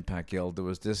on the Impact Guild, there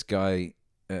was this guy,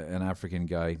 an African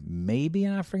guy, maybe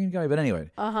an African guy, but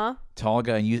anyway, tall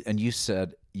guy, and you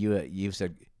said,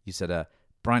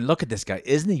 Brian, look at this guy,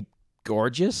 isn't he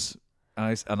gorgeous?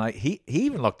 He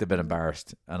even looked a bit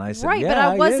embarrassed, and I said, right, yeah, but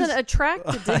I wasn't is.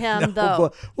 attracted to him know, though.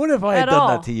 But what if I had at done all.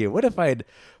 that to you? What if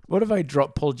I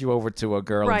pulled you over to a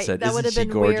girl and Right, said, that isn't would have she been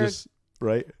gorgeous?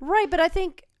 Right. Right, but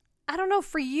I don't know,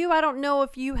 for you, I don't know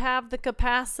if you have the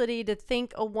capacity to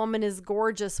think a woman is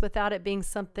gorgeous without it being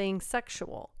something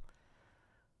sexual.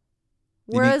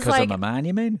 You mean because I'm a man,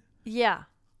 you mean? Yeah.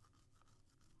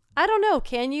 I don't know.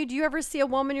 Can you? Do you ever see a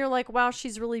woman you're like, wow,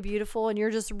 she's really beautiful, and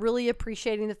you're just really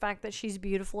appreciating the fact that she's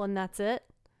beautiful and that's it?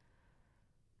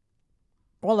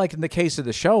 Well, like in the case of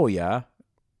the show, yeah.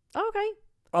 Okay.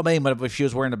 I mean, but if she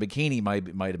was wearing a bikini, might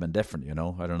have been different, you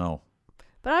know? I don't know.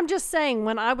 But I'm just saying,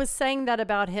 when I was saying that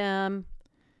about him,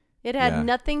 it had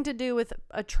nothing to do with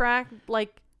an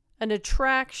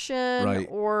attraction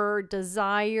or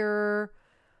desire.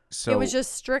 So it was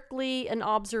just strictly an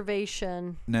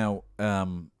observation. Now, I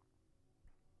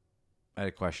had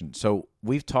a question. So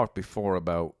we've talked before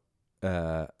about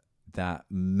that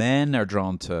men are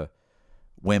drawn to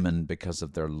women because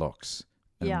of their looks,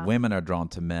 and women are drawn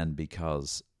to men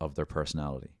because of their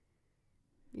personality.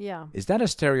 Yeah. Is that a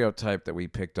stereotype that we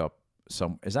picked up?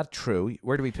 Is that true?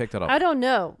 Where do we pick that up? I don't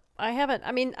know. I haven't.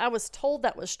 I mean, I was told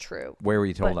that was true. Where were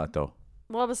you told that though?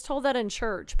 Well, I was told that in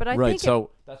church, but I think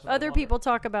other people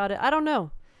talk about it. I don't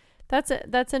know.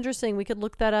 That's interesting. We could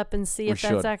look that up and see if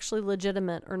that's actually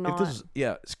legitimate or not.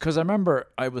 Because I remember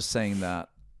I was saying that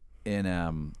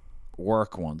in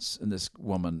work once, and this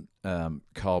woman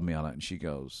called me on it, and she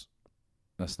goes,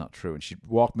 "That's not true." And she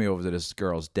walked me over to this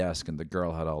girl's desk, and the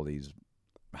girl had all these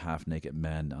half-naked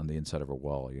men on the inside of her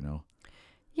wall, you know?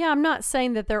 Yeah, I'm not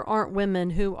saying that there aren't women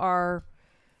who are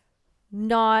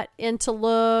not into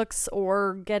looks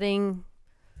or getting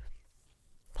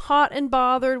hot and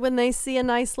bothered when they see a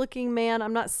nice-looking man.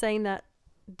 I'm not saying that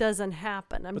doesn't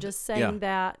happen. I'm just saying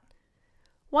that...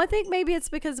 Well, I think maybe it's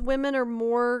because women are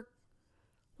more...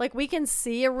 Like, we can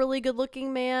see a really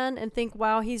good-looking man and think,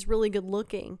 wow, he's really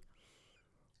good-looking.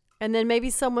 And then maybe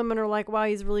some women are like, wow,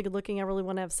 he's really good looking. I really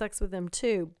want to have sex with him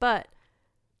too. But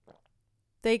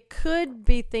they could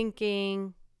be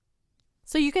thinking,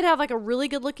 so you could have like a really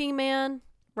good looking man,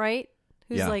 right?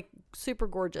 Who's like super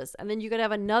gorgeous. And then you could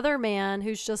have another man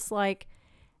who's just like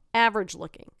average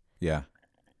looking. Yeah.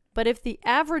 But if the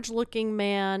average looking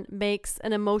man makes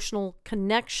an emotional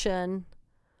connection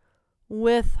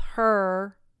with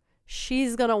her,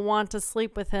 she's going to want to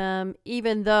sleep with him,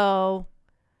 even though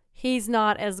he's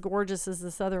not as gorgeous as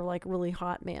this other like really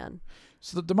hot man.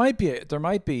 So there might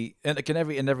be, and like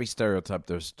in every stereotype,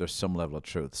 there's some level of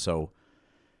truth. So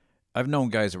I've known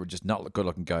guys that were just not good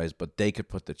looking guys, but they could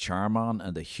put the charm on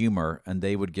and the humor, and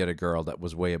they would get a girl that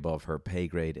was way above her pay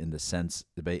grade in the sense,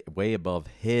 way above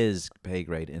his pay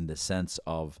grade in the sense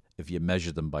of if you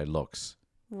measure them by looks.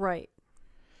 Right.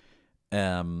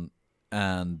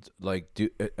 And like,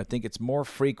 I think it's more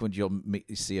frequent you'll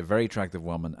see a very attractive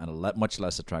woman and a much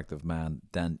less attractive man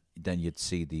than you'd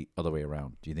see the other way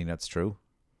around. Do you think that's true?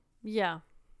 Yeah.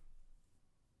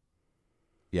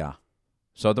 Yeah.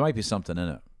 So there might be something in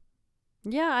it.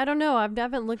 Yeah, I don't know. I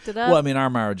haven't looked it up. Well, I mean, our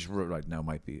marriage right now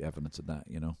might be evidence of that,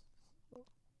 you know?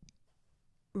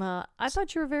 I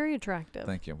thought you were very attractive.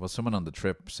 Thank you. Well, someone on the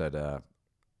trip said...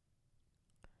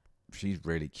 she's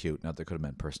really cute. Now, they could have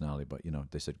meant personality, but, you know,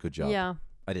 they said, good job. Yeah.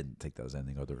 I didn't think that was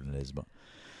anything other than it is, but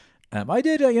I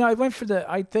did, I went for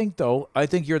I think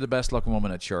you're the best looking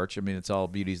woman at church. I mean, it's all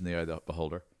beauty's in the eye of the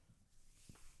beholder.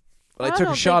 But I took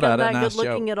a shot at it and asked you. I'm not good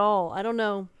looking at all. I don't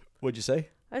know. What'd you say?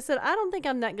 I said, I don't think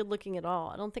I'm that good looking at all.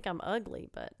 I don't think I'm ugly,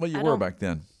 but. Well, you were back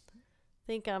then.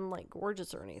 Think I'm like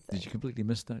gorgeous or anything. Did you completely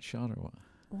miss that shot or what?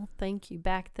 Well, thank you.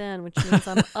 Back then, which means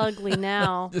I'm ugly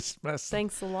now. Just messing.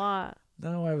 Thanks a lot.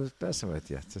 No, I was messing with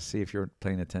you to see if you're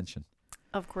paying attention.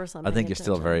 Of course I'm I think you're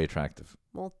still very attractive.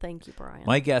 Well, thank you, Brian.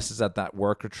 My guess is at that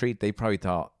work retreat, they probably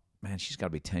thought, man, she's got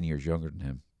to be 10 years younger than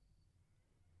him.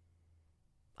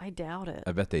 I doubt it.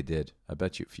 I bet they did. I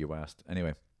bet you if you asked.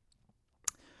 Anyway.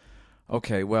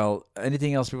 Okay, well,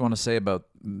 anything else we want to say about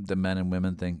the men and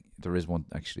women thing? There is one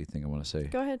actually thing I want to say.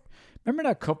 Go ahead. Remember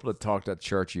that couple that talked at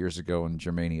church years ago in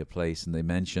Germania Place, and they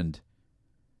mentioned...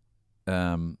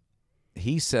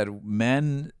 he said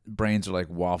men's brains are like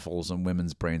waffles and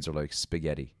women's brains are like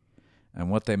spaghetti.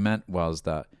 And what they meant was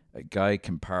that a guy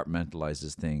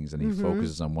compartmentalizes things and he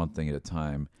focuses on one thing at a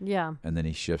time. Yeah. And then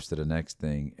he shifts to the next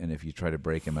thing. And if you try to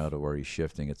break him out of where he's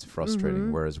shifting, it's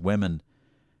frustrating. Whereas women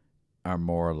are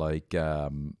more like,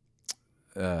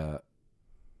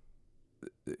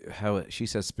 how she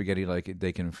says spaghetti, like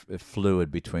they can fluid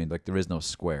between, like there is no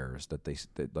squares, that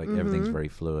like everything's very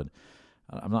fluid.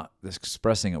 I'm not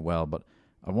expressing it well, but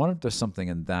I wonder if there's something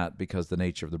in that because the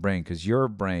nature of the brain, because your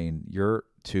brain, your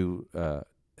two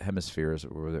hemispheres,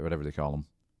 or whatever they call them,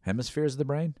 hemispheres of the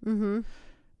brain, don't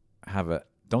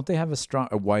they have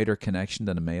a wider connection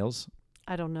than the males?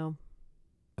 I don't know.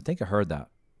 I think I heard that.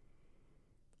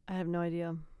 I have no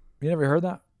idea. You never heard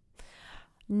that?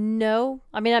 No.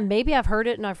 I mean, maybe I've heard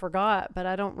it and I forgot, but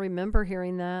I don't remember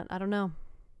hearing that. I don't know.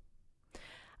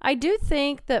 I do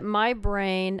think that my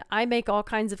brain, I make all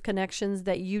kinds of connections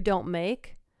that you don't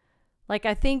make. Like,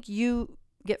 I think you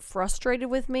get frustrated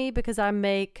with me because I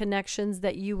make connections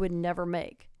that you would never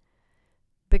make.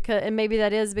 And maybe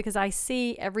that is because I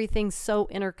see everything so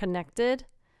interconnected.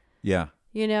 Yeah.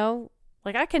 You know,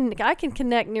 like I can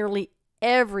connect nearly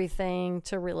everything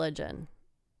to religion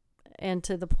and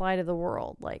to the plight of the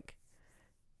world. Like,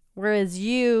 whereas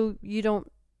you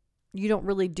don't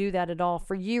really do that at all.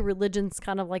 For you, religion's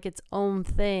kind of like its own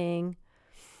thing.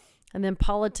 And then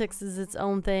politics is its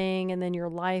own thing. And then your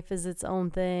life is its own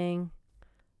thing.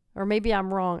 Or maybe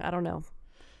I'm wrong. I don't know.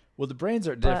 Well, the brains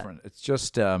are different. It's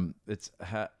just, the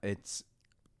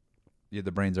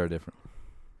brains are different.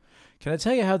 Can I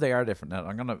tell you how they are different? Now,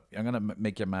 I'm gonna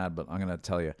make you mad, but I'm gonna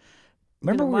tell you.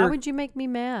 Remember, why would you make me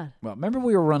mad? Well, remember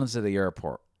we were running to the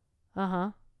airport.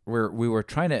 We were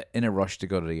trying to in a rush to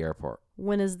go to the airport.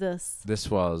 When is this? This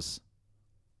was.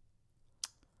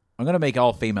 I'm gonna make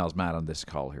all females mad on this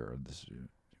call here.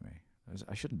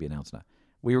 I shouldn't be announcing that.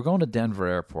 We were going to Denver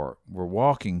Airport. We're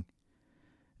walking,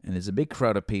 and there's a big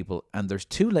crowd of people, and there's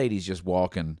two ladies just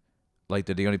walking like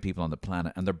they're the only people on the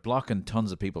planet, and they're blocking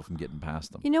tons of people from getting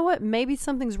past them. You know what? Maybe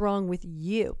something's wrong with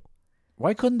you.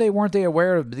 Why weren't they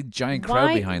aware of the big giant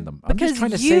crowd behind them? I'm because just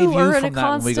trying to save you are in from a that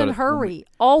when we go constant to hurry,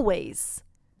 always.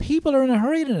 People are in a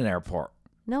hurry in an airport.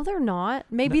 No, they're not.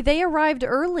 Maybe they arrived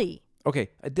early. Okay,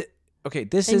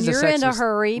 this and is you're in a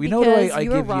hurry because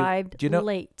you arrived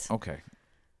late. Okay.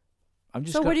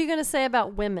 So what are you going to say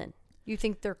about women? You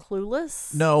think they're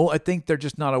clueless? No, I think they're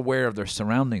just not aware of their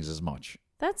surroundings as much.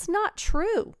 That's not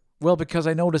true. Well, because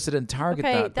I noticed it in Target.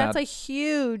 Okay, that's a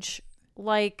huge,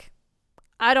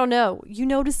 I don't know. You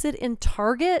notice it in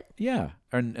Target? Yeah,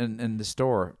 and in the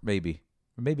store, maybe.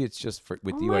 Or maybe it's just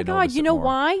with you. Oh my I God, you know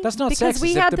why? That's not because sexist.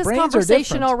 we had this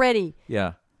conversation already.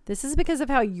 Yeah. This is because of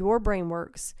how your brain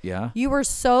works. Yeah. You are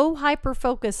so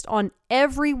hyper-focused on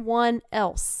everyone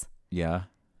else. Yeah.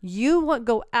 You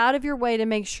go out of your way to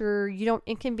make sure you don't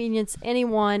inconvenience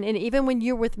anyone. And even when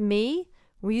you're with me,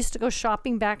 we used to go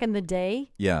shopping back in the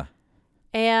day. Yeah.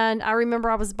 And I remember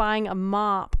I was buying a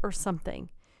mop or something.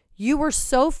 You were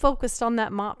so focused on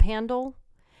that mop handle,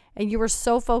 and you were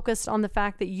so focused on the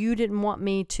fact that you didn't want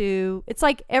me to. It's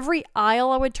like every aisle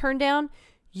I would turn down,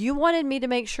 you wanted me to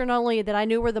make sure not only that I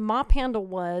knew where the mop handle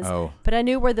was, but I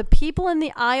knew where the people in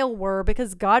the aisle were,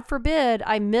 because God forbid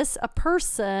I miss a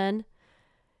person.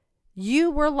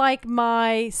 You were like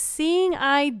my seeing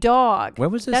eye dog. Where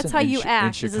was this? That's how you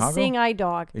act, as a seeing eye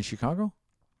dog. In Chicago?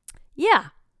 Yeah.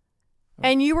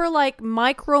 And you were like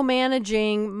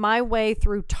micromanaging my way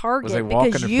through Target, was I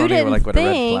walking because in you front of you didn't like with a red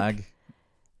think flag?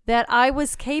 that I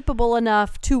was capable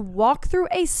enough to walk through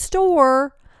a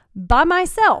store by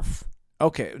myself.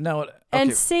 Okay, no.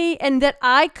 Okay. And that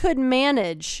I could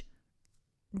manage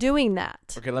doing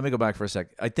that. Okay, let me go back for a sec.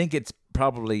 I think it's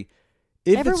probably,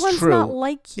 if Everyone's it's true, not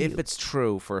like you. If it's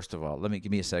true, first of all,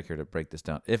 give me a sec here to break this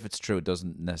down. If it's true, it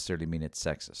doesn't necessarily mean it's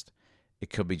sexist. It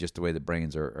could be just the way the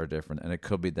brains are different, and it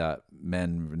could be that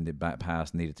men in the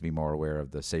past needed to be more aware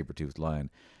of the saber-toothed lion.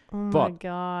 Oh my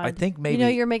God! I think maybe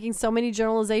you're making so many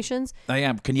generalizations. I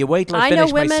am. Can you wait till I know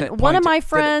finish women. my One of my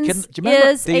friends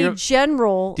is a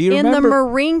general in the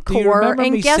Marine Corps,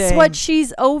 and guess what?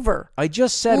 She's over. I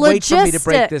just said, wait for me to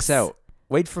break this out.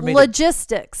 Wait for me.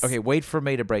 Logistics. Okay, wait for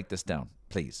me to break this down,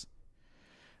 please.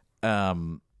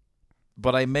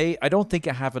 But I don't think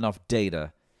I have enough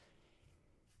data.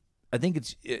 I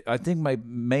think my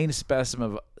main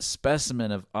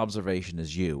specimen of observation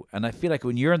is you. And I feel like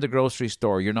when you're in the grocery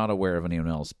store, you're not aware of anyone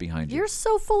else behind you. You're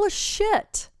so full of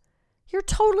shit. You're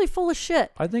totally full of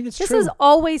shit. I think it's true. This has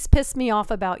always pissed me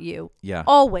off about you. Yeah.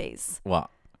 Always. What?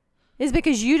 Is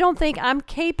because you don't think I'm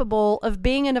capable of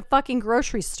being in a fucking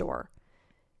grocery store.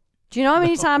 Do you know how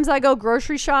many times I go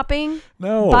grocery shopping?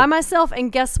 No. By myself?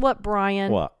 And guess what,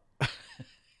 Brian? What?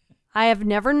 I have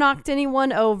never knocked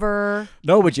anyone over.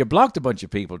 No, but you blocked a bunch of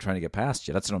people trying to get past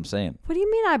you. That's what I'm saying. What do you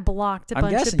mean I blocked a bunch of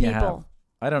people? I'm guessing you have.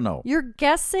 I don't know. You're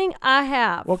guessing I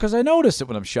have. Well, because I notice it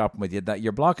when I'm shopping with you that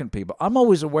you're blocking people. I'm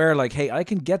always aware, like, hey, I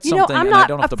can get something I'm and not I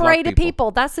don't have to block afraid of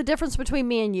people. That's the difference between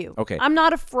me and you. Okay. I'm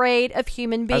not afraid of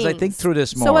human beings. As I think through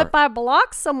this more. So if I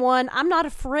block someone, I'm not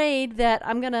afraid that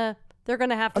they're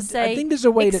gonna have to say, I think there's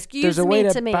a way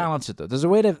to me. balance it, though. There's a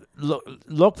way to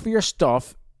look for your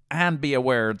stuff and be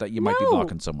aware that you might be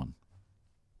blocking someone.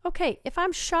 Okay, if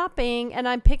I'm shopping and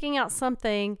I'm picking out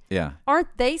something,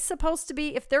 aren't they supposed to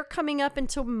be, if they're coming up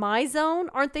into my zone,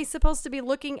 aren't they supposed to be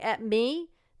looking at me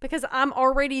because I'm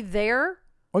already there?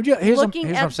 Well, yeah, here's looking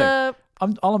what at I'm saying.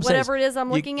 All I'm saying whatever it is I'm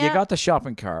looking at. You got the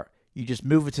shopping cart. You just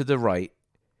move it to the right,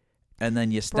 And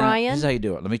then you stand. Brian, This is how you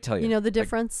do it. Let me tell you. You know the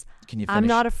difference? Can you finish? I'm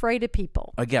not afraid of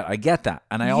people. I get that.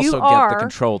 And I You also get are. the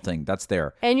control thing. That's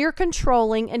there. And you're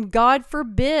controlling, and God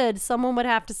forbid someone would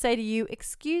have to say to you,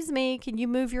 excuse me, can you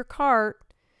move your cart?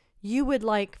 You would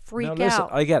like freak No, listen, out.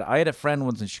 I get it. I had a friend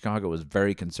once in Chicago who was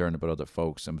very concerned about other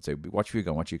folks and would say, watch where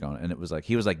you're going. And it was like,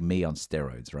 he was like me on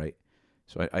steroids, right?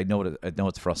 So I know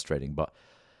it's frustrating, but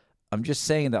I'm just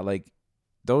saying that like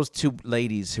those two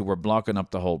ladies who were blocking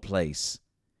up the whole place,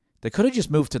 they could have just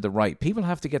moved to the right. People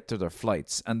have to get to their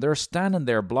flights, and they're standing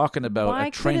there blocking about a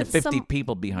train of 50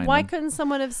 people behind Why them. couldn't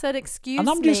someone have said excuse And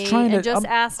I'm just me trying and to, just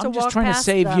asked to I'm walk just trying to past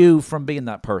save them? you from being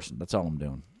that person. That's all I'm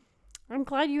doing. I'm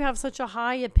glad you have such a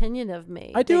high opinion of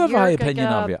me. I do that have a high you're opinion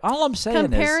of you. All I'm saying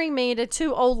comparing me to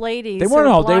two old ladies. they who weren't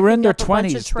are old. They were in blocking their up a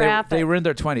bunch of 20s. traffic. They were in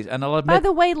their 20s. And I'll admit. By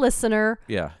the way, listener,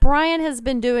 yeah. Brian has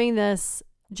been doing this,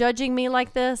 judging me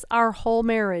like this, our whole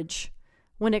marriage.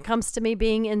 When it comes to me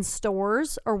being in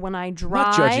stores or when I drive.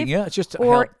 Not judging you. It's just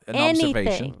or an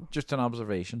observation. anything. Just an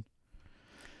observation.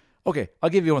 Okay,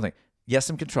 I'll give you one thing. Yes,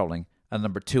 I'm controlling. And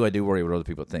number two, I do worry what other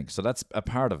people think. So that's a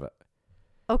part of it.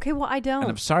 Okay, well, I don't.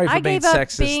 And I'm sorry for I being gave up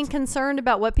sexist. being concerned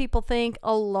about what people think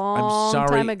a long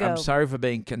time ago. I'm sorry for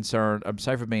being concerned. I'm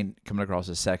sorry for being coming across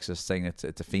as sexist, saying it's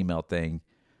a female thing.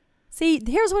 See,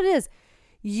 here's what it is.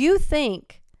 You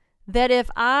think that if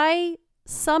I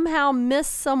somehow miss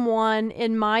someone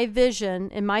in my vision,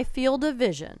 in my field of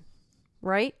vision,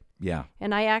 right? Yeah.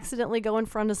 And I accidentally go in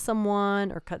front of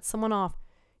someone or cut someone off,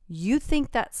 you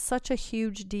think that's such a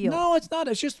huge deal. No, it's not.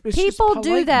 It's just People just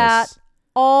do that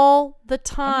all the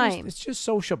time. It's just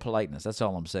social politeness. That's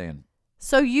all I'm saying.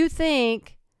 So you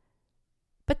think,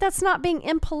 but that's not being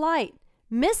impolite.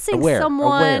 Missing Aware,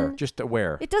 someone, just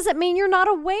aware. it doesn't mean you're not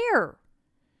aware.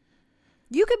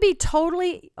 You could be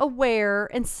totally aware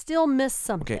and still miss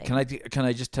something. Okay, can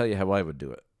I just tell you how I would do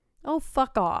it? Oh,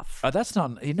 fuck off. That's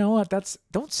not. You know what?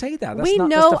 Don't say that. That's We not.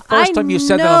 know. That's the first time you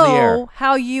said that on the I air. know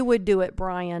how you would do it,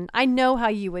 Brian. I know how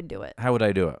you would do it. How would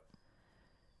I do it?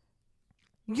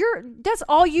 That's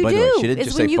all you By do. the way, she didn't is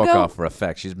just when say you fuck go, off for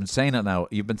effect. She's been saying it now.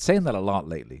 You've been saying that a lot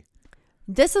lately.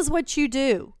 This is what you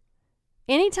do.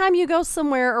 Anytime you go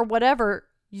somewhere or whatever,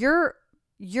 your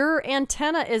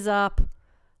antenna is up,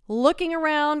 looking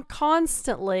around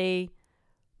constantly,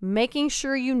 making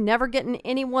sure you never get in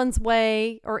anyone's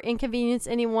way or inconvenience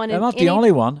anyone. I'm not the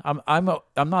only one. I'm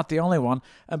not the only one.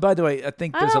 And by the way, I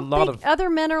think there's a lot of other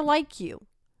men are like you.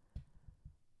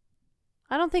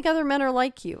 I don't think other men are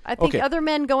like you. I think other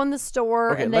men go in the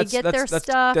store and they get their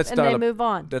stuff and they move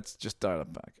on. Let's just dial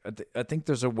it back. I think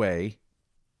there's a way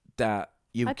that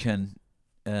you can.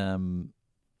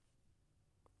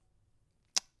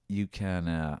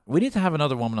 We need to have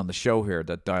another woman on the show here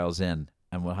that dials in,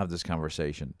 and we'll have this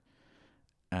conversation.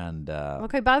 And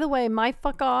okay. By the way, my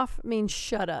fuck off means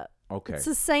shut up. Okay. It's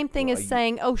the same thing as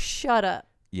saying, "Oh, shut up."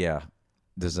 Yeah.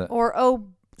 Or "Oh,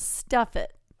 stuff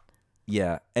it."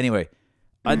 Yeah. Anyway,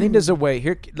 I think there's a way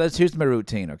here. Here's my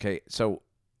routine. Okay. So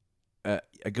I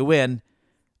go in.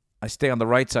 I stay on the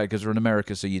right side because we're in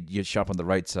America, so you shop on the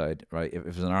right side, right? If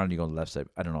it's in Ireland, you go on the left side.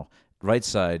 I don't know. Right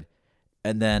side.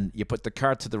 And then you put the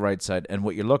cart to the right side, and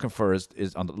what you're looking for is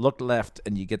on the look left,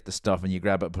 and you get the stuff, and you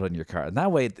grab it and put it in your cart. And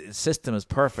that way, the system is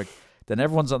perfect. Then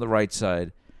everyone's on the right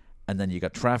side, and then you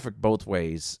got traffic both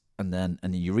ways, and then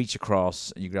you reach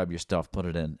across, and you grab your stuff, put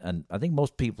it in. And I think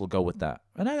most people go with that.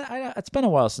 And it's been a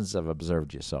while since I've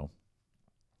observed you, so.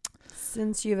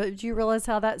 Do you realize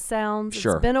how that sounds?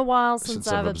 Sure. It's been a while since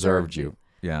I've observed you.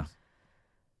 Yeah.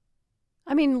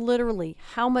 I mean, literally,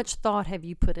 how much thought have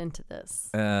you put into this?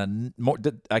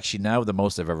 Actually, now the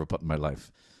most I've ever put in my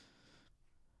life.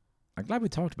 I'm glad we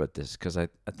talked about this because I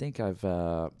think I've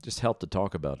just helped to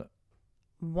talk about it.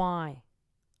 Why?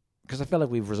 Because I feel like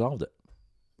we've resolved it.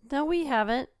 No, we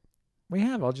haven't. We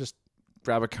have. I'll just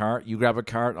grab a cart. You grab a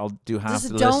cart. I'll do half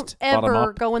the list. Don't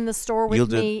ever go in the store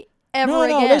with me ever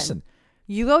again. No, listen.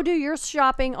 You go do your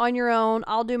shopping on your own.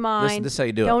 I'll do mine. Listen, this is how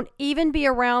you do it. Don't even be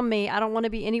around me. I don't want to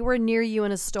be anywhere near you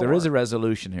in a store. There is a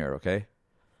resolution here, okay?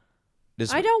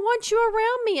 I don't want you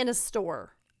around me in a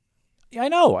store. Yeah, I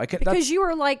know. Because you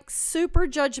are like super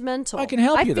judgmental. I can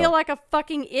help you, I feel like a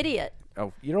fucking idiot.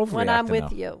 Oh, you're overreacting when I'm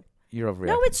with now. you. You're overreacting.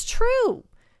 No, it's true.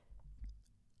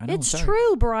 I know, it's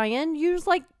true, Brian. You're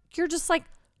just like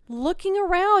looking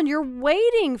around. You're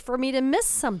waiting for me to miss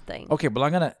something. Okay,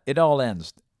 but it all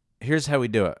ends. Here's how we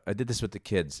do it. I did this with the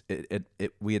kids.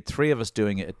 We had 3 of us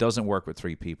doing it. It doesn't work with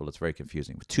 3 people. It's very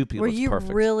confusing. With 2 people, it's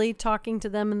perfect. Were you really talking to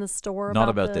them in the store Not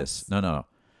about this. No.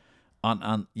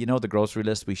 On the grocery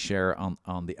list we share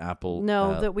on the Apple.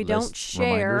 No, that we don't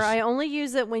share. Reminders. I only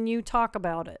use it when you talk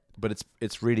about it. But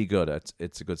it's really good.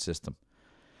 It's a good system.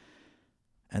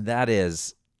 And that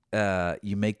is,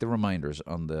 you make the reminders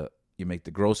you make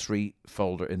the grocery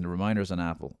folder in the reminders on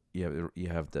Apple. You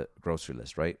have the grocery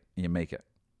list, right? And you make it.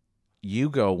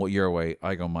 You go your way,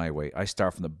 I go my way. I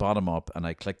start from the bottom up, and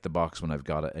I click the box when I've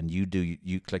got it, and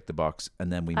you click the box,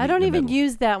 and then we meet I don't in the even middle.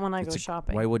 use that when I go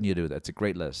shopping. Why wouldn't you do that? It's a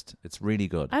great list. It's really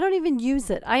good. I don't even use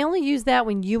it. I only use that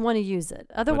when you want to use it.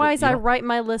 Otherwise, I write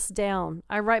my list down.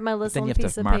 I write my list on a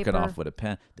piece of paper. Then you have to mark it off with a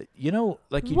pen. You know,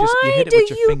 like you just you hit it with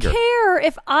your finger. Why do you care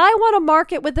if I want to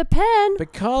mark it with a pen?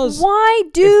 Because why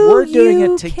do if we're doing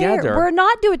you it together, care? We're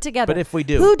not doing it together. But if we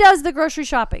do, who does the grocery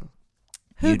shopping?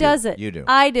 Who does it? You do.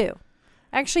 I do.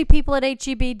 Actually, people at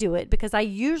HEB do it because I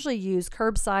usually use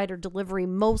curbside or delivery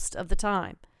most of the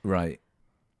time. Right.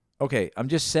 Okay, I'm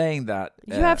just saying that.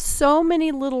 You have so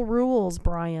many little rules,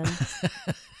 Brian.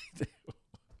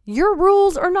 Your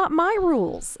rules are not my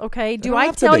rules, okay? Do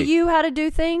I tell you how to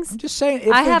do things? I'm just saying.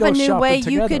 I have a new way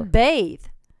you could bathe.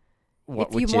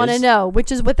 If you want to know,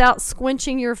 which is without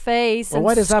squinching your face and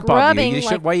why does that bother you?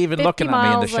 Why are you even 50 looking at me in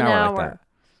the miles an shower like hour.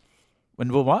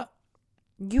 that? Well, what?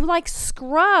 You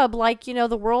scrub like,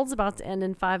 the world's about to end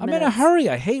in 5 minutes. I'm in a hurry.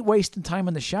 I hate wasting time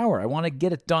in the shower. I want to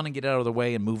get it done and get it out of the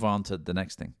way and move on to the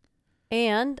next thing.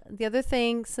 And the other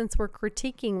thing, since we're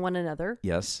critiquing one another.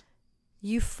 Yes.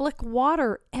 You flick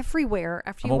water everywhere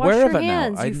after you I'm wash aware your of it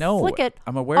hands. now. I You know. flick it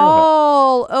I'm aware of it.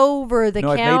 all over the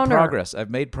counter. counter.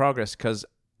 I've made progress because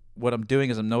what I'm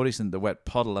doing is I'm noticing the wet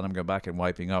puddle and I'm going back and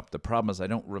wiping up. The problem is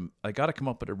I got to come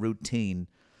up with a routine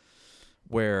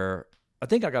where I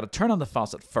think I got to turn on the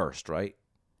faucet first, right?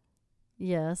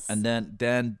 Yes. And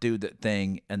then do the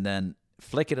thing and then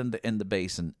flick it in the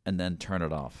basin and then turn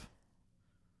it off.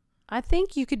 I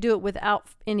think you could do it without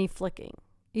any flicking.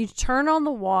 You turn on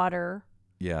the water.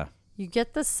 Yeah. You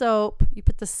get the soap. You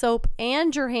put the soap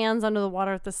and your hands under the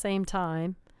water at the same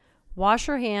time. Wash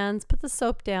your hands. Put the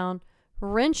soap down.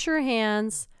 Rinse your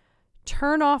hands.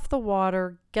 Turn off the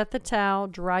water. Get the towel.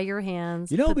 Dry your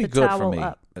hands. You know, it'd be good for me,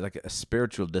 up. like a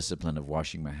spiritual discipline of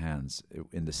washing my hands,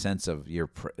 in the sense of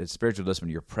spiritual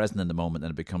discipline. You're present in the moment,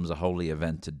 and it becomes a holy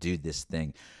event to do this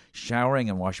thing. Showering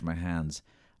and washing my hands.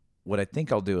 What I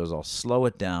think I'll do is I'll slow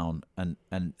it down, and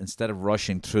instead of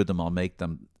rushing through them, I'll make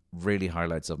them really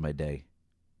highlights of my day.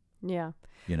 Yeah.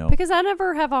 Because I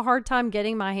never have a hard time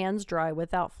getting my hands dry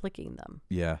without flicking them.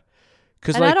 Yeah.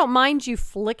 And I don't mind you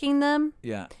flicking them.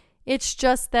 Yeah. It's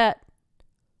just that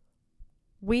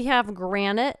we have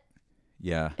granite.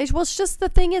 Yeah. It's just the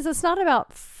thing is, it's not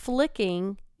about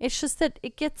flicking. It's just that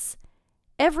it gets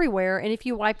everywhere. And if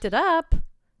you wiped it up,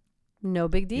 no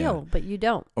big deal. Yeah. But you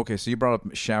don't. Okay, so you brought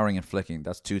up showering and flicking.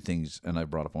 That's two things, and I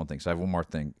brought up one thing. So I have one more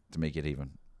thing to make it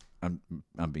even.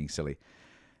 I'm being silly.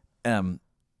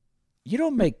 You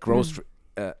don't make grocery.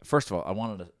 First of all, I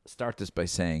wanted to start this by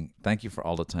saying thank you for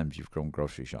all the times you've gone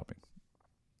grocery shopping.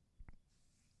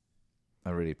 I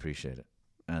really appreciate it,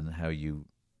 and how you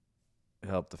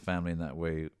help the family in that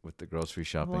way with the grocery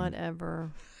shopping.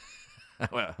 Whatever.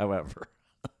 However,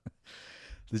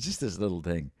 there's just this little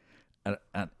thing, and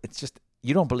it's just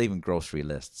you don't believe in grocery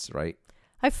lists, right?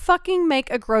 I fucking make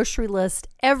a grocery list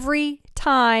every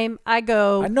time I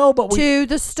go to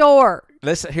the store.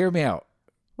 Listen, hear me out.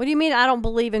 What do you mean I don't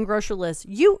believe in grocery lists?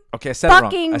 You I said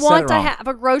fucking it want to have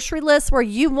a grocery list where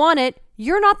you want it.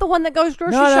 You're not the one that goes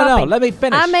grocery shopping. No, let me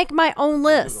finish. I make my own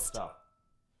list.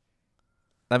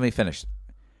 Let me finish.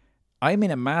 I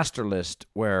mean a master list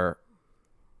where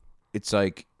it's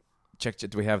like, check,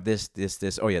 do we have this?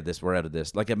 Oh yeah, this, we're out of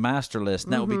this. Like a master list.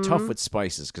 Now it would be tough with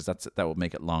spices because that would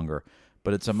make it longer.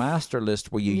 But it's a master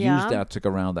list where you use that to go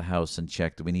around the house and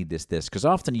check, do we need this? Because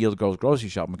often you'll go grocery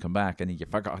shopping and come back and you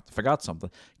forgot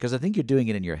something. Because I think you're doing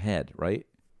it in your head, right?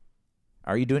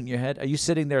 Are you doing it in your head? Are you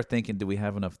sitting there thinking, do we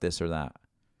have enough this or that?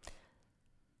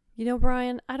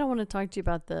 Brian, I don't want to talk to you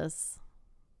about this.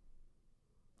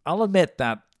 I'll admit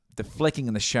that the flicking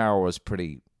in the shower was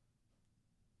pretty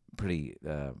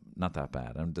not that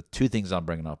bad. And the two things I'm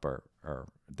bringing up are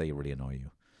they really annoy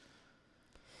you.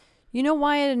 You know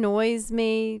why it annoys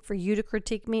me for you to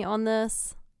critique me on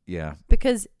this? Yeah.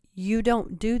 Because you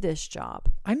don't do this job.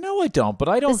 I know I don't, but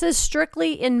I don't. This is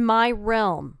strictly in my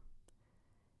realm.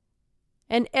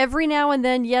 And every now and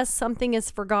then, yes, something is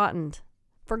forgotten.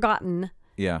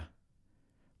 Yeah.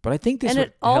 But I think this and would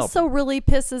it also really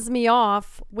pisses me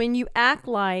off when you act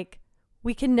like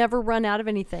we can never run out of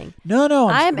anything. No.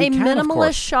 I am a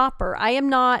minimalist shopper. I am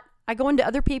not. I go into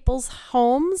other people's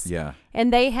homes. Yeah.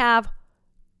 And they have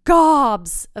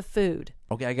gobs of food.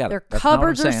 Okay, I got Their it. Their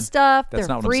cupboards are stuffed.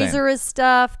 Their freezer is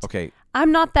stuffed. Okay.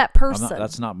 I'm not that person.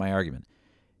 That's not my argument.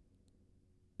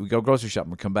 We go grocery shopping,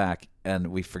 we come back, and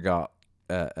we forgot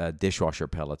dishwasher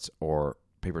pellets or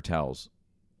paper towels.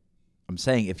 I'm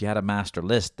saying if you had a master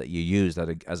list that you used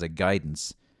as a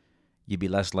guidance, you'd be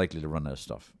less likely to run out of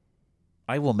stuff.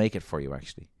 I will make it for you,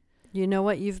 actually. You know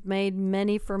what? You've made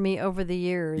many for me over the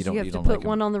years. You have to put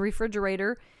one on the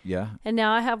refrigerator. Yeah. And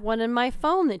now I have one in my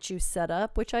phone that you set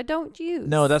up, which I don't use.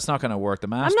 No, that's not going to work. The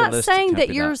master list. I'm not saying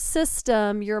that your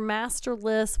system, your master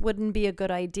list, wouldn't be a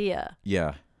good idea.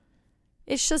 Yeah.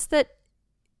 It's just that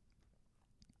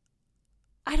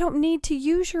I don't need to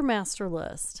use your master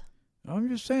list. I'm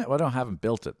just saying. Well, I haven't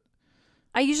built it.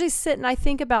 I usually sit and I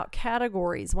think about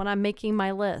categories when I'm making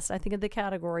my list. I think of the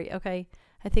category. Okay.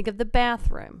 I think of the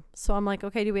bathroom. So I'm like,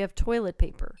 okay, do we have toilet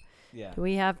paper? Yeah. Do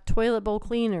we have toilet bowl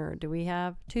cleaner? Do we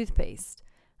have toothpaste?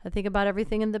 I think about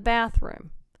everything in the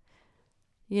bathroom.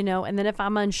 You know, and then if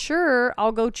I'm unsure,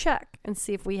 I'll go check and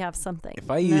see if we have something. If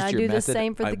I used your method, I do the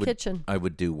same for the kitchen. I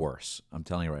would do worse. I'm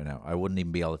telling you right now. I wouldn't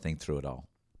even be able to think through it all.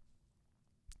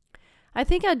 I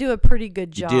think I do a pretty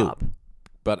good job. You do.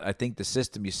 But I think the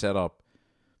system you set up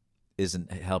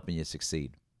isn't helping you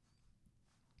succeed.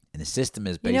 And the system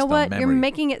is based on memory. You know what? You're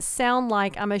making it sound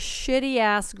like I'm a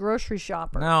shitty-ass grocery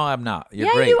shopper. No, I'm not. You're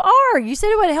yeah, great. you are. You said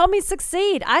it would help me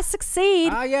succeed. I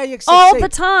succeed you succeed all the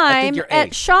time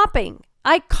at shopping.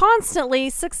 I constantly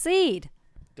succeed.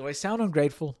 Do I sound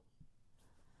ungrateful?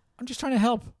 I'm just trying to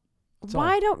help.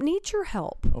 I don't need your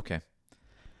help. Okay.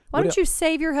 Why don't you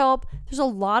save your help? There's a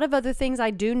lot of other things I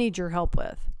do need your help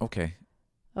with. Okay.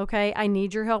 Okay, I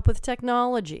need your help with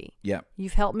technology. Yeah.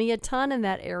 You've helped me a ton in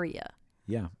that area.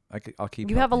 Yeah, I'll keep.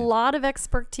 You have a lot of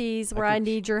expertise where I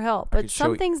need your help, but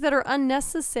some things that are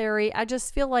unnecessary, I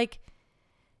just feel like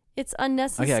it's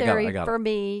unnecessary for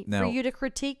me for you to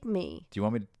critique me. Do you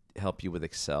want me to help you with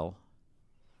Excel?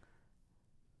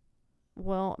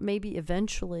 Well, maybe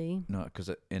eventually. No, because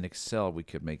in Excel we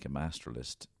could make a master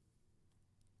list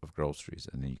of groceries,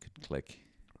 and then you could click.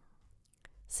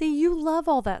 See, you love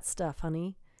all that stuff,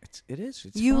 honey. It is.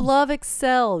 It's you fun. love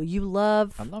Excel. You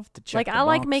love. I love to check. I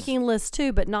like making lists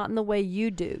too, but not in the way you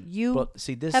do. You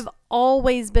this have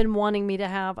always been wanting me to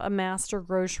have a master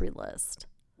grocery list.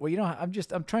 Well,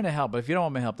 I'm trying to help, but if you don't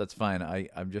want my help, that's fine.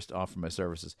 I'm just offering my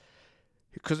services.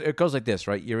 Because it goes like this,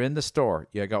 right? You're in the store.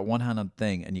 You got one hand on the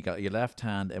thing, and you got your left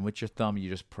hand, and with your thumb, you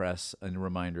just press and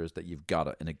reminders that you've got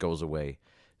it, and it goes away.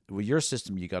 With your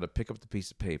system, you got to pick up the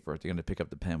piece of paper. You're going to pick up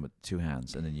the pen with two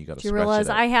hands, and then you got to scratch it out. Do you realize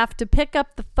I have to pick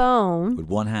up the phone with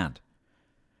one hand?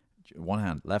 One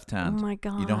hand, left hand. Oh my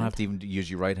God! You don't have to even use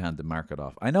your right hand to mark it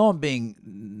off. I know I'm being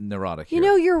neurotic here. You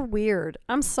know you're weird.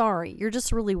 I'm sorry. You're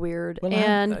just really weird. Well,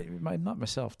 and I'm not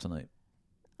myself tonight.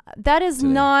 That is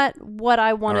not what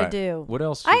I want to do. What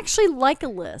else? I actually like a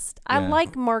list. Yeah. I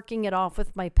like marking it off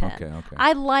with my pen. Okay.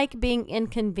 I like being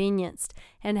inconvenienced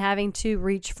and having to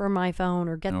reach for my phone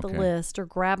or get the list or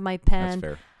grab my pen. That's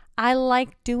fair. I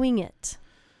like doing it.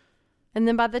 And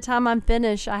then by the time I'm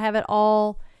finished, I have it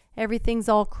all, everything's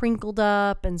all crinkled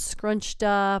up and scrunched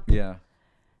up. Yeah.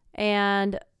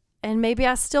 And maybe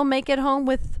I still make it home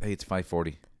with... Hey, it's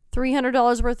 5:40.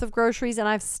 $300 worth of groceries, and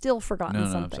I've still forgotten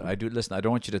something. No, I do. Listen, I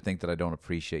don't want you to think that I don't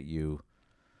appreciate you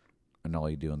and all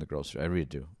you do in the grocery. I really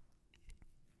do.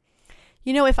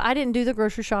 You know, if I didn't do the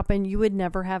grocery shopping, you would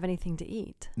never have anything to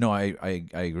eat. No, I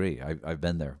agree. I've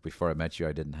been there. Before I met you,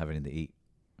 I didn't have anything to eat.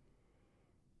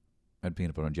 I had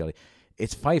peanut butter and jelly.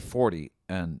 It's 5:40,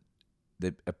 and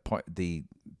the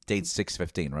date's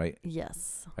 6:15, right?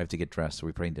 Yes. I have to get dressed. So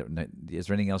we're praying. Is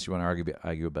there anything else you want to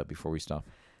argue about before we stop?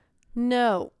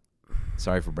 No.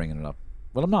 Sorry for bringing it up.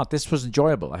 Well, I'm not. This was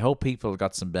enjoyable. I hope people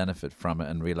got some benefit from it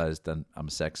and realized that I'm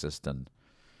sexist and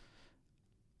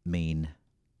mean.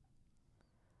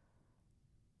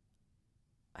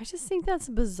 I just think that's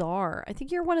bizarre. I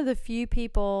think you're one of the few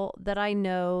people that I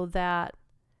know that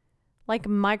like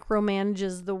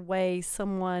micromanages the way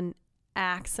someone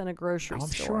acts in a grocery store.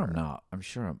 I'm sure I'm not. I'm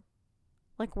sure I'm.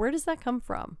 Like, where does that come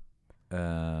from?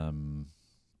 Who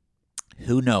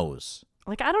knows?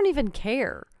 Like, I don't even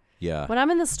care. Yeah. When I'm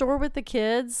in the store with the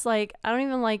kids, like, I don't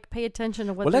even like pay attention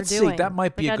to what they're doing. Well, let's see. That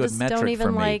might be a good metric don't even,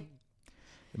 for me. Like,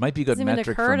 it might be a good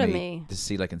metric for to me to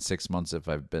see, like, in 6 months if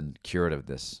I've been cured of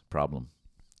this problem.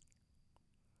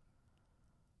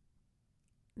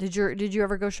 Did you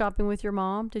ever go shopping with your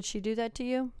mom? Did she do that to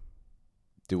you?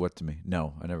 Do what to me?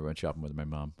 No, I never went shopping with my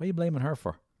mom. What are you blaming her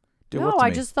for? No, I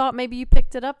just thought maybe you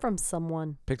picked it up from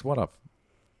someone. Picked what up?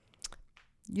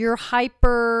 Your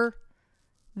hyper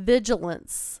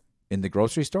vigilance. In the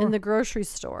grocery store? In the grocery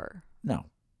store. No.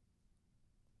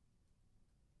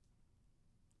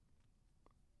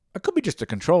 I could be just a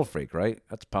control freak, right?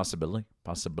 That's a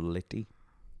possibility.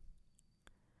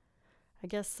 I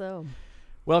guess so.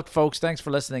 Well, folks, thanks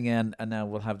for listening in. And now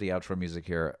we'll have the outro music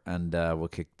here. And we'll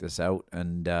kick this out.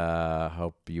 And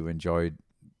hope you enjoyed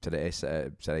today's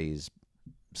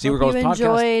see Hope where goes you podcast.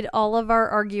 enjoyed all of our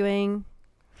arguing.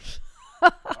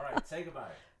 All right, say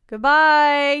goodbye.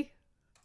 Goodbye.